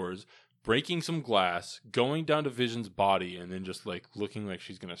some doors, breaking some glass, going down to Vision's body, and then just like looking like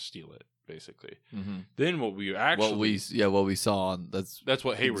she's gonna steal it. Basically, Mm-hmm. then what we actually What we saw on that's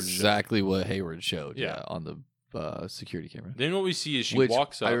what Hayward showed. exactly what Hayward showed. Yeah. On the security camera. Then what we see is she Which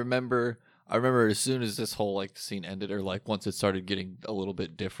walks up. I remember as soon as this whole like scene ended, or like once it started getting a little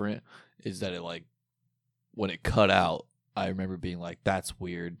bit different, is that it like when it cut out, I remember being like, that's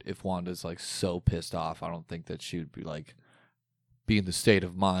weird. If Wanda's like so pissed off, I don't think that she would be like be in the state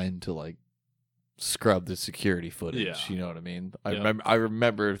of mind to like scrub the security footage. Yeah. You know what I mean? Yep. I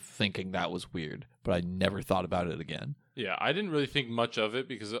remember thinking that was weird, but I never thought about it again. Yeah, I didn't really think much of it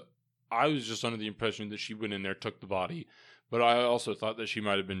because I was just under the impression that she went in there, took the body, but I also thought that she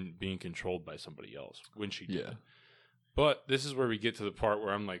might have been being controlled by somebody else when she did. Yeah. But this is where we get to the part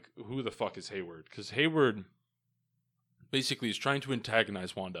where I'm like, who the fuck is Hayward? Because Hayward basically is trying to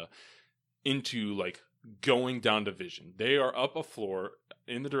antagonize Wanda into like going down to Vision. They are up a floor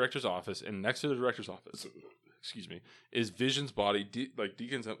in the director's office, and next to the director's office, excuse me, is Vision's body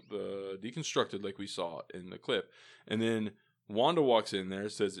deconstructed like we saw in the clip. And then Wanda walks in there,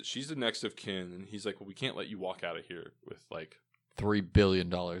 says that she's the next of kin, and he's like, well, we can't let you walk out of here with like $3 billion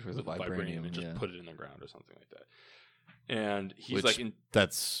worth of with vibranium and just yeah. put it in the ground or something like that. And he's Which, like,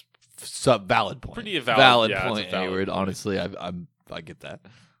 that's valid point. Pretty valid yeah, point, it's a valid Hayward. point. Honestly, I get that.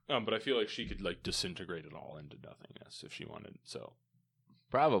 but I feel like she could like disintegrate it all into nothingness if she wanted. So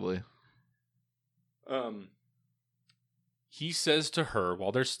probably. He says to her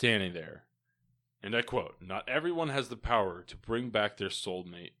while they're standing there, and I quote, "Not everyone has the power to bring back their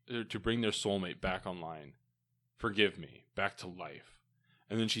soulmate, to bring their soulmate back online. Forgive me, back to life."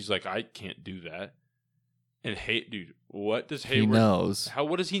 And then she's like, "I can't do that." And dude, what does Hayward? He knows.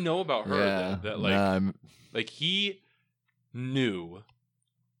 What does he know about her? Yeah, That like, like he knew,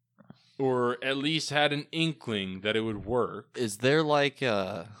 or at least had an inkling that it would work. Is there like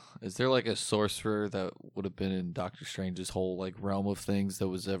a sorcerer that would have been in Doctor Strange's whole like realm of things that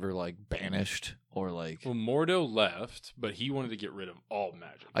was ever like banished or like? Well, Mordo left, but he wanted to get rid of all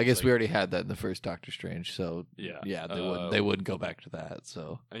magic. I guess like, we already had that in the first Doctor Strange, so yeah, they wouldn't go back to that.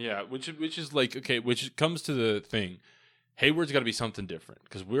 So yeah, which is like okay, which comes to the thing. Hayward's got to be something different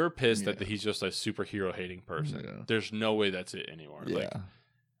because we're pissed that he's just a superhero hating person. Yeah. There's no way that's it anymore. Yeah. Like,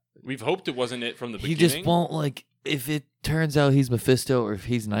 we've hoped it wasn't it from the beginning. He just won't like. If it turns out he's Mephisto or if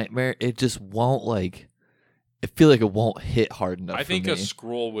he's Nightmare, it just won't like. I feel like it won't hit hard enough. I think for a me.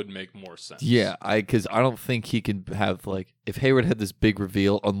 scroll would make more sense. Yeah, because I don't think he can have like if Hayward had this big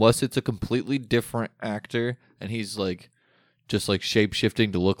reveal, unless it's a completely different actor and he's like just like shape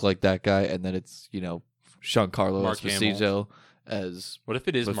shifting to look like that guy, and then it's Giancarlo Mark Esposito as. What if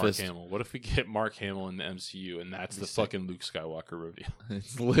it is Mark Mephisto. Hamill? What if we get Mark Hamill in the MCU and that's the fucking Luke Skywalker reveal?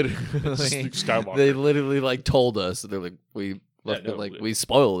 It's literally It's Luke Skywalker. They literally like told us. They're like we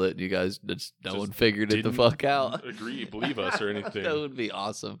spoiled it. You guys no one figured it the fuck out. Believe us or anything. That would be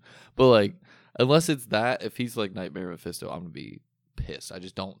awesome. But like, unless it's that, if he's like Nightmare Mephisto, I'm gonna be pissed. I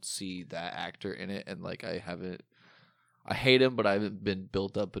just don't see that actor in it, and like I hate him, but I haven't been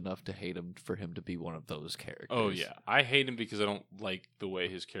built up enough to hate him for him to be one of those characters. Oh yeah, I hate him because I don't like the way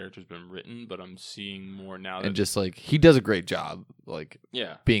his character's been written, but I'm seeing more now. And just like he does a great job, like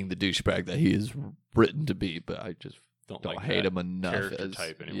yeah, being the douchebag that he is written to be. But I just don't like hate him enough character as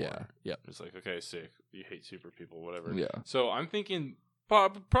type anymore. Yeah, yeah, it's like okay, sick. You hate super people, whatever. yeah. So I'm thinking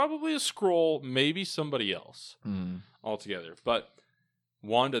probably a scroll, maybe somebody else altogether. But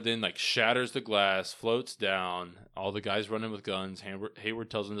Wanda then like shatters the glass, floats down. All the guys running with guns. Hayward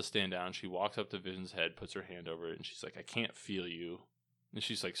tells them to stand down. She walks up to Vision's head, puts her hand over it, and she's like, "I can't feel you." And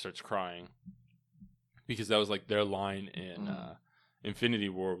she's like starts crying because that was like their line in Infinity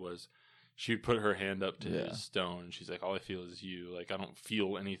War was. She would put her hand up to his stone. And she's like, "All I feel is you. Like I don't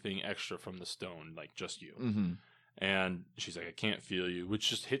feel anything extra from the stone. Like just you." Mm-hmm. And she's like, "I can't feel you," which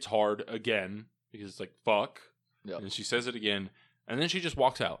just hits hard again because it's like fuck. Yep. And she says it again, and then she just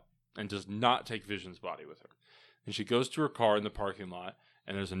walks out and does not take Vision's body with her. And she goes to her car in the parking lot,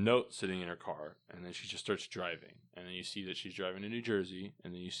 and there's a note sitting in her car, and then she just starts driving. And then you see that she's driving to New Jersey,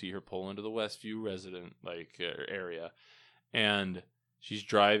 and then you see her pull into the Westview resident area, and she's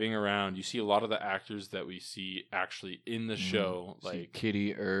driving around. You see a lot of the actors that we see actually in the show, like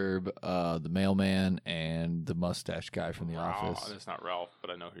Kitty Herb, the mailman, and the mustache guy from The Office. That's not Ralph, but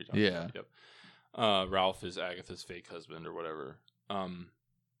I know who you're talking about. Yep. Ralph is Agatha's fake husband or whatever.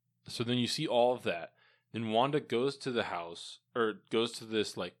 So then you see all of that. Then Wanda goes to the house, or goes to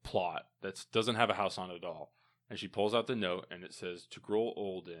this like plot that doesn't have a house on it at all. And she pulls out the note, and it says, "To grow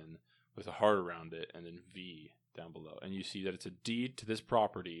old in," with a heart around it, and then V down below. And you see that it's a deed to this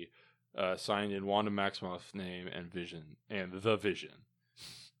property, signed in Wanda Maximoff's name and Vision, and the Vision.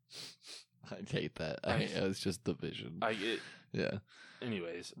 I hate that. It's just the Vision. Yeah.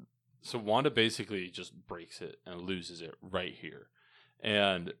 Anyways, so Wanda basically just breaks it and loses it right here.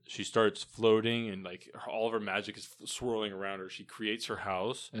 and she starts floating, and like all of her magic is swirling around her. She creates her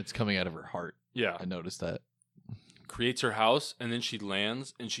house. And it's coming out of her heart. Yeah, I noticed that. creates her house, and then she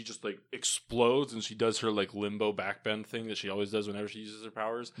lands, and she just like explodes, and she does her like limbo backbend thing that she always does whenever she uses her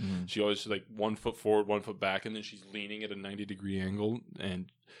powers. Mhm. She always like 1 foot forward, 1 foot back, and then she's leaning at a 90-degree angle, and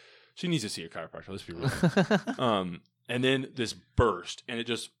she needs to see a chiropractor. Let's be real. And then this burst, and it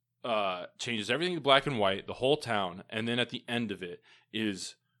just changes everything to black and white, the whole town, and then at the end of it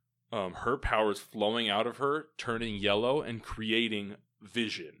is her powers flowing out of her, turning yellow, and creating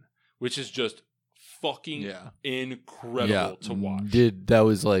vision, which is just fucking incredible to watch. That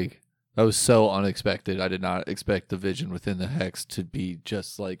was so unexpected. I did not expect the vision within the hex to be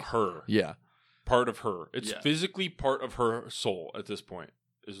just like Her. Yeah. Part of her. It's Yeah. physically part of her soul at this point,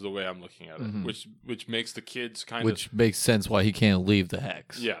 is the way I'm looking at it. Mhm. Which makes the kids kind of... Which makes sense why he can't leave the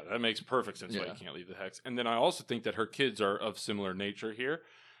hex. Yeah, that makes perfect sense why Yeah. you can't leave the hex. And then I also think that her kids are of similar nature here.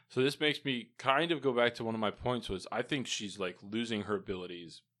 So this makes me kind of go back to one of my points was I think she's like losing her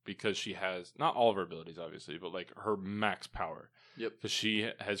abilities because she has, not all of her abilities obviously, but like her max power. Yep. Because she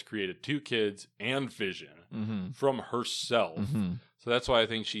has created 2 kids and vision Mm-hmm. from herself. Mm-hmm. So that's why I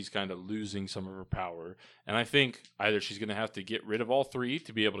think she's kind of losing some of her power. And I think either she's going to have to get rid of all 3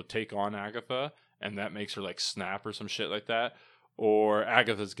 to be able to take on Agatha, and that makes her like snap or some shit like that, or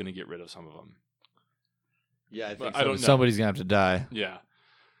Agatha's going to get rid of some of them. Yeah, I think I don't know. somebody's gonna have to die. Yeah.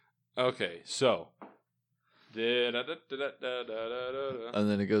 Okay, so. And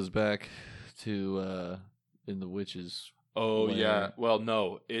then it goes back to in the witch's. Oh, Where? yeah. Well,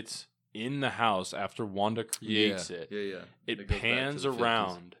 no, it's in the house after Wanda creates it. Yeah. It goes back to pans the 50s.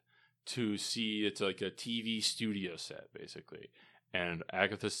 around to see it's like a TV studio set, basically. And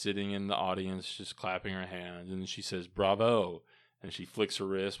Agatha's sitting in the audience, just clapping her hands, and then she says, "Bravo!" And she flicks her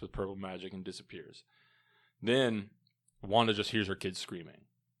wrist with purple magic and disappears. Then Wanda just hears her kids screaming.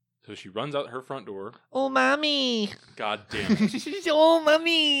 So she runs out her front door. Oh, mommy! God damn it. Oh,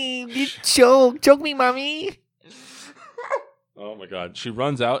 mommy! Choke me, mommy! Oh my god. She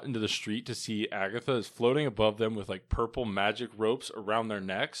runs out into the street to see Agatha is floating above them with like purple magic ropes around their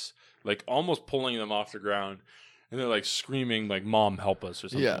necks, like almost pulling them off the ground. And they're like screaming like, "Mom, help us," or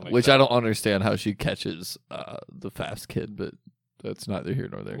something like which that. I don't understand how she catches the fast kid, but that's neither here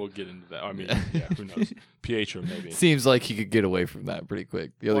nor there. We'll get into that. I mean, yeah, who knows? Pietro maybe. Seems like he could get away from that pretty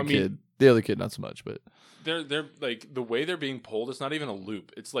quick. The other Well, I mean- kid not so much, but They're like the way they're being pulled, it's not even a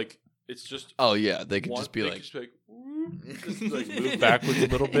loop. It's like it's just oh yeah, they could just be they like, could just, whoop, just like move backwards a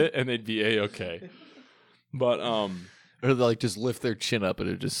little bit and they'd be A-okay. But or they like just lift their chin up and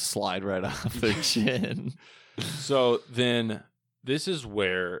it just slide right off their chin. so then this is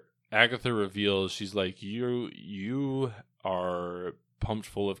where Agatha reveals she's like, you are pumped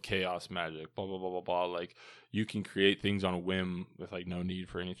full of chaos magic, blah blah blah blah blah. Like you can create things on a whim with like no need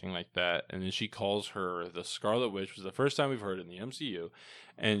for anything like that. And then she calls her the Scarlet Witch, which was the first time we've heard it in the MCU.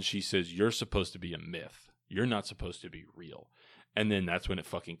 And she says, "You're supposed to be a myth. You're not supposed to be real." And then that's when it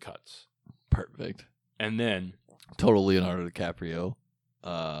fucking cuts. Perfect. And then Total Leonardo DiCaprio.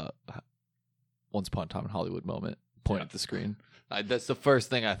 Once Upon a Time in Hollywood moment. Point Yeah. at the screen. That's the first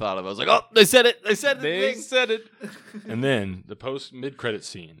thing I thought of. I was like, oh, they said it. They said they it. said it. And then the mid-credit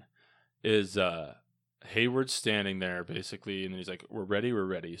scene is Hayward standing there basically, and he's like, we're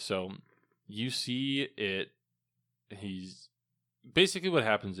ready. So you see it. He's basically, what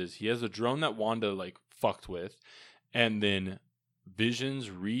happens is he has a drone that Wanda like fucked with, and then Vision's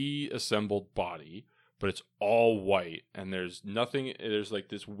reassembled body, but it's all white, and there's nothing. There's like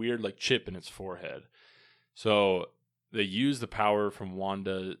this weird like chip in its forehead. So they use the power from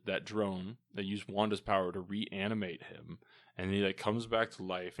Wanda, that drone. They use Wanda's power to reanimate him, and he like comes back to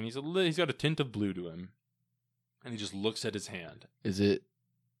life, and he's got a tint of blue to him, and he just looks at his hand. Is it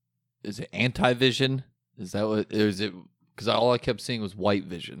anti-vision? Is that what? Is it? Because all I kept seeing was white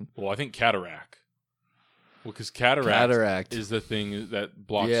vision. Well, I think cataract. Well, because cataract is the thing that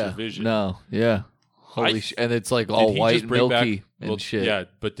blocks your vision. No, yeah. Holy shit! And it's like Did all he white just and bring milky back, and well, shit. Yeah,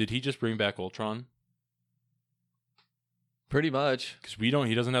 but did he just bring back Ultron? Pretty much. Because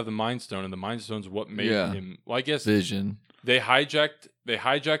he doesn't have the Mind Stone, and the Mind Stone's what made Yeah. him. Well, I guess Vision. they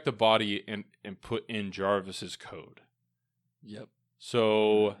hijacked the body and put in Jarvis's code. Yep.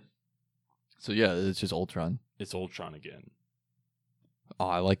 So So yeah, it's just Ultron. it's Ultron again. Oh,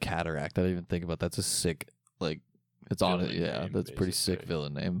 I like Cataract. I didn't even think about that. That's a sick, like, it's on it. Villain Yeah, name, that's a pretty sick basically.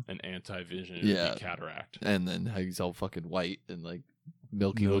 villain name. An anti-vision, Yeah. cataract. And then how he's all fucking white and like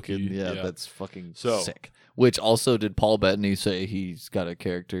milky Milky, looking. Yeah, yeah. that's fucking So- sick. Which also, did Paul Bettany say he's got a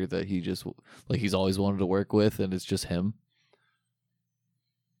character that he just like he's always wanted to work with, and it's just him?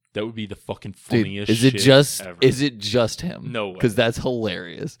 That would be the fucking Dude, funniest is shit it just ever. is it just him? No way. Because that's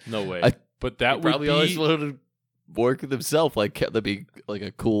hilarious. No way. I- But that He would probably be always wanted to work with himself. Like that'd be like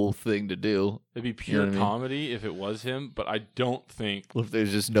a cool thing to do. it'd be You pure know what I mean? comedy if it was him, but I don't think What if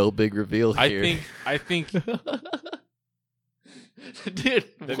there's just no big reveal here? I think Dude,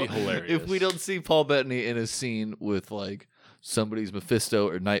 That'd be hilarious. If we don't see Paul Bettany in a scene with like somebody's Mephisto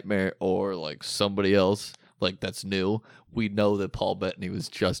or Nightmare or like somebody else like that's new, we know that Paul Bettany was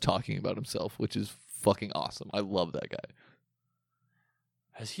just talking about himself, which is fucking awesome. I love that guy.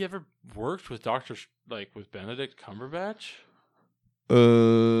 has he ever worked with with Benedict Cumberbatch?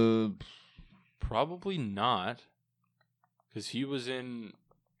 Probably not.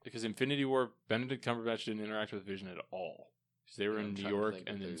 Because Infinity War, Benedict Cumberbatch didn't interact with Vision at all. Because they were Yeah, in I'm New trying to York think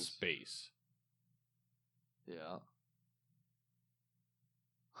and if in there's- space. Yeah.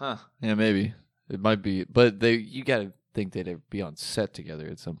 Huh. Yeah, maybe. It might be, but you gotta think they'd be on set together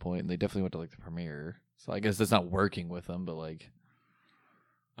at some point, and they definitely went to like the premiere. So I guess that's not working with them, but like,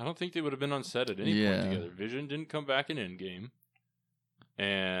 I don't think they would have been on set at any Yeah. point together. Vision didn't come back in Endgame.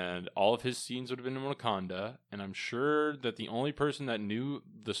 And all of his scenes would have been in Wakanda. And I'm sure that the only person that knew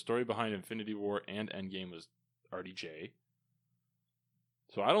the story behind Infinity War and Endgame was RDJ.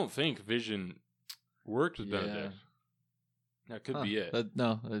 So I don't think Vision worked with Yeah. Benedict. That could be it.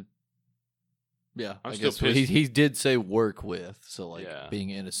 Yeah, I'm I still guess he pissed. did say work with, so like Yeah. being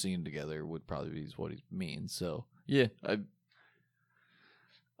in a scene together would probably be what he means. So yeah,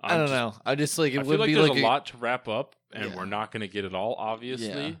 I don't know. I just like it I feel would like be there's like a lot to wrap up, and Yeah. we're not going to get it all, obviously.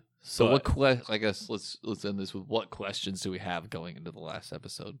 Yeah. So but- I guess let's end this with what questions do we have going into the last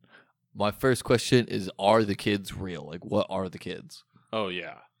episode? My first question is: are the kids real? Like, what are the kids? Oh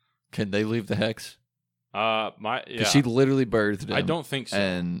yeah. Can they leave the hex? Yeah. Because she literally birthed them. I don't think so.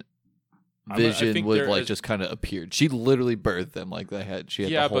 And I Vision think would there like is- just kind of appeared. She literally birthed them. Like she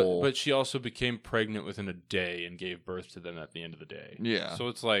had the whole. but she also became pregnant within a day and gave birth to them at the end of the day. Yeah. So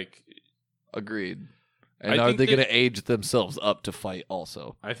it's like, Agreed. I And are think they that- going to age themselves up to fight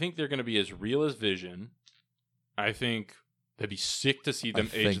also? I think they're going to be as real as Vision. I think that'd be sick to see them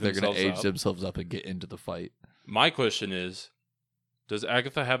I age think they're themselves to age up. themselves up and get into the fight. My question is, does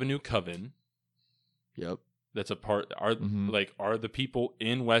Agatha have a new coven Yep. that's a part? Are Mhm. are the people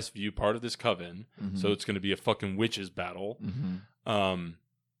in Westview part of this coven? Mhm. So it's going to be a fucking witches battle. Mhm.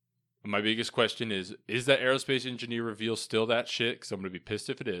 My biggest question is that aerospace engineer reveal still that shit? Because I'm going to be pissed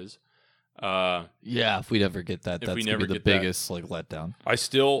if it is. Yeah, if we never get that, If that's we gonna never be the get that. biggest like letdown.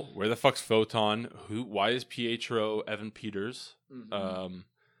 where the fuck's Photon? Why is Pietro Evan Peters?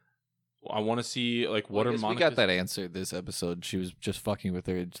 I want to see what are we Monica's... got that answer this episode. She was just fucking with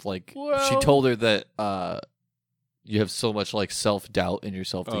her. It's like she Well- told her that you have so much like self doubt in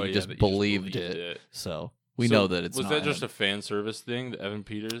yourself that Oh, you yeah, just that you believed it. So we know that it's was not that just him. a fan service thing, the Evan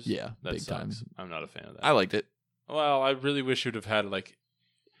Peters? Yeah, that big time. sucks. I'm not a fan of that. I liked it. Well, I really wish you'd have had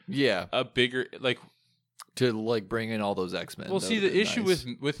Yeah, a bigger to like bring in all those X-Men. Well, That see, would've the been issue nice.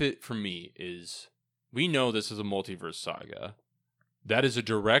 with it for me is we know this is a multiverse saga. That is a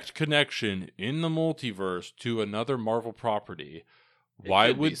direct connection in the multiverse to another Marvel property. It Why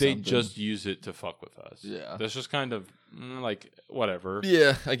could be would they something. just use it to fuck with us? Yeah. That's just kind of whatever.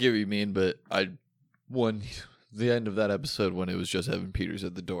 Yeah, I get what you mean, but the end of that episode when it was just Evan Peters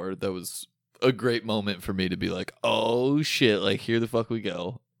at the door, that was a great moment for me to be like, oh shit, like here the fuck we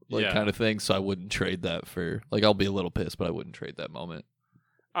go. Yeah. Kind of thing. So I wouldn't trade that for I'll be a little pissed, but I wouldn't trade that moment.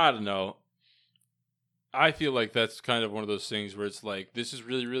 I don't know. I feel like that's kind of one of those things where it's like, this is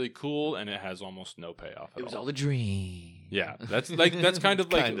really, really cool, and it has almost no payoff at all. a dream. Yeah, that's kind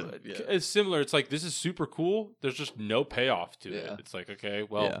of like Kind of, yeah. it's similar. It's like, this is super cool. There's just no payoff to Yeah. it. It's like, okay,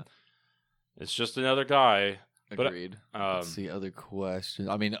 well, Yeah. it's just another guy. But, Agreed. Let's see other questions.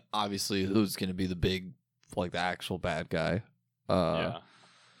 I mean, obviously, who's going to be the big, the actual bad guy? Yeah,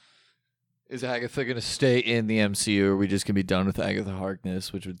 Is Agatha going to stay in the MCU, or are we just going to be done with Agatha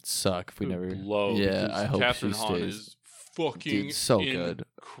Harkness, which would suck if we It would never. blow. Yeah, because I hope Catherine she Hahn stays. is fucking Dude, so good.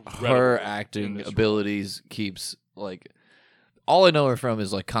 incredible Her in acting this role. abilities keeps all I know her from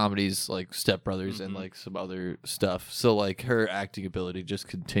is comedies like Step Brothers and Mhm. some other stuff. So her acting ability just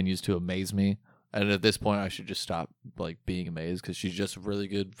continues to amaze me. And at this point, I should just stop being amazed because she's just a really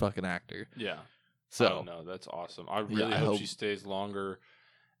good fucking actor. Yeah. So no, that's awesome. I really I hope hope- she stays longer.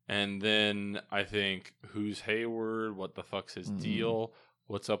 And then I think, who's Hayward? What the fuck's his Mhm. deal?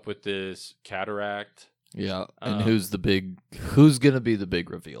 What's up with this cataract? yeah, and Um, who's gonna be the big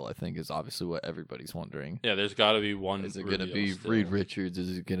reveal? I think is obviously what everybody's wondering. Yeah, there's got to be one. Is it gonna reveal be still. Reed Richards?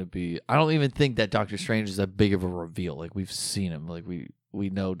 Is it gonna be? I don't even think that Doctor Strange is that big of a reveal. We've seen him. we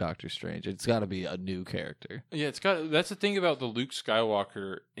know Doctor Strange. It's got to be a new character. Yeah, that's the thing about the Luke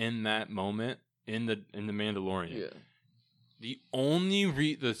Skywalker in that moment in the Mandalorian. The only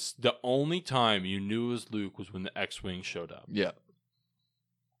the only time you knew it was Luke was when the X-wing showed up. Yeah.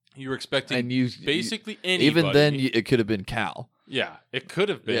 You were expecting and basically anybody. Even then, it could have been Cal. Yeah, it could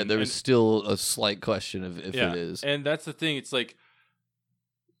have been. Yeah, there was still a slight question of if it is. And that's the thing. It's like,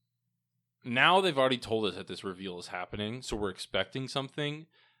 now they've already told us that this reveal is happening, so we're expecting something.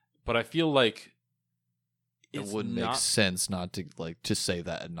 But I feel like it wouldn't make sense not to to say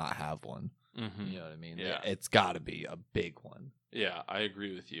that and not have one. Mm-hmm. You know what I mean? Yeah. It's got to be a big one. Yeah, I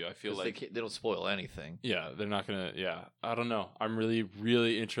agree with you. I feel like they don't spoil anything. Yeah, they're not gonna. Yeah, I don't know. I'm really,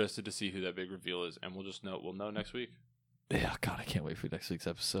 really interested to see who that big reveal is, and we'll know next week. Yeah, God, I can't wait for next week's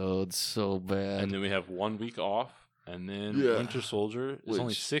episode. So bad. And then we have 1 week off, and then Winter Soldier is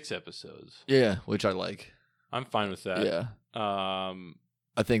only 6 episodes. Yeah, which I like. I'm fine with that. Yeah.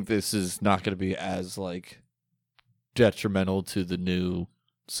 I think this is not going to be as detrimental to the new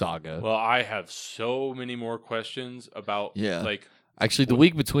saga. Well, I have so many more questions about actually the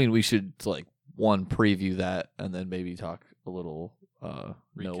week between we should one preview that and then maybe talk a little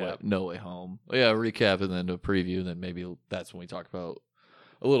No Way Home. Yeah, recap and then a preview and then maybe that's when we talk about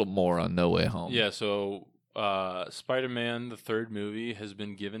a little more on No Way Home. Yeah, so Spider-Man the third movie has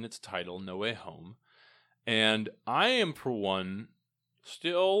been given its title No Way Home, and I am for one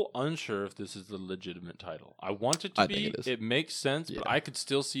still unsure if this is the legitimate title. I want it to be. It makes sense, but I could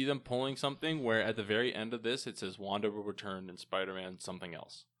still see them pulling something where at the very end of this it says Wanda will return and Spider-Man something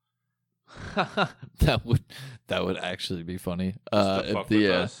else. that would actually be funny.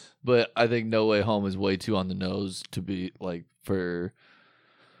 Us. But I think No Way Home is way too on the nose to be for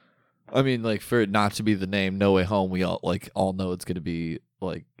it not to be the name No Way Home. We all know it's going to be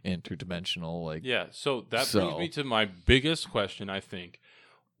interdimensional. So that brings me to my biggest question. I think,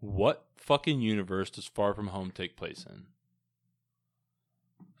 what fucking universe does Far From Home take place in?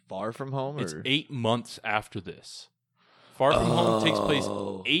 Far From Home? It's 8 months after this. Far From Home takes place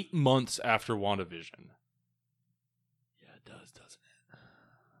 8 months after WandaVision. Yeah, it does, doesn't it?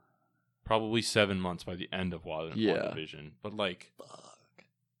 Probably 7 months by the end of WandaVision. But fuck.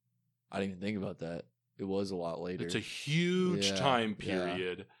 I didn't even think about that. It was a lot later. It's a huge time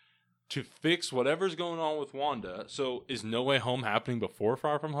period to fix whatever's going on with Wanda. So is No Way Home happening before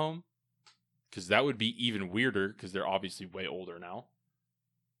Far From Home? Because that would be even weirder because they're obviously way older now.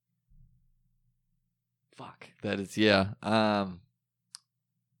 Fuck. That is,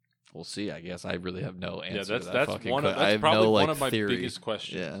 we'll see, I guess. I really have no answer to that. That's probably one of my biggest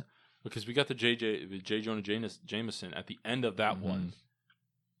questions. Yeah. Because we got the J. Jonah Jameson at the end of that one.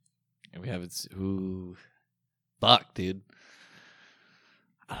 And we haven't. Fuck, dude.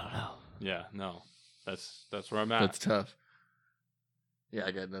 I don't know. Yeah, no, that's where I'm at. That's tough. Yeah,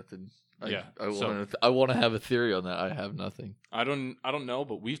 I got nothing. I want to have a theory on that. I have nothing. I don't know,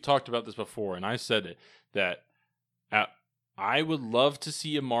 but we've talked about this before, and I said it that I would love to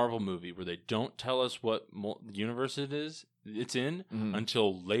see a Marvel movie where they don't tell us what universe it's in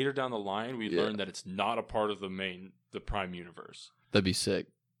until later down the line we learn that it's not a part of the prime universe. That'd be sick.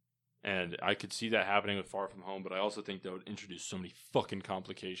 And I could see that happening with Far From Home, but I also think that would introduce so many fucking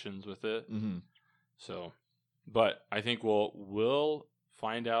complications with it. Mm-hmm. So, but I think we'll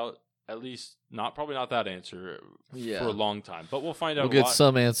find out, at least probably not that answer for a long time, but we'll find out. We'll get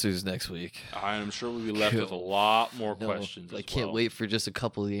some answers next week. I'm sure we'll be left with a lot more questions. I can't wait for just a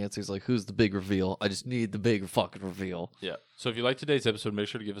couple of the answers. Who's the big reveal? I just need the big fucking reveal. Yeah. So if you like today's episode, make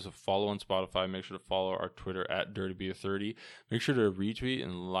sure to give us a follow on Spotify. Make sure to follow our Twitter at DirtyBeer30. Make sure to retweet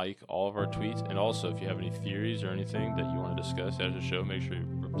and like all of our tweets. And also, if you have any theories or anything that you want to discuss as a show, make sure you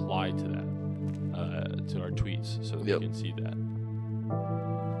reply to that, to our tweets so that we can see that.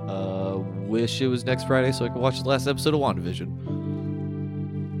 Wish it was next Friday so I could watch the last episode of WandaVision.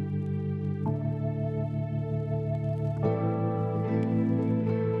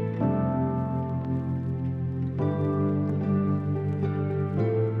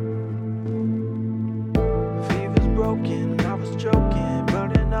 Fever's broken, I was choking,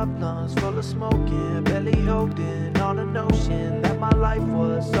 burning up lungs full of smoking, barely holding on a notion that my life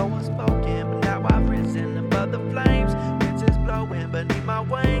was so unspoken, but now I've risen above the flames. Blowing beneath my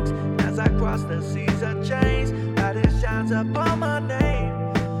wings as I cross the seas of change. Light it shines upon my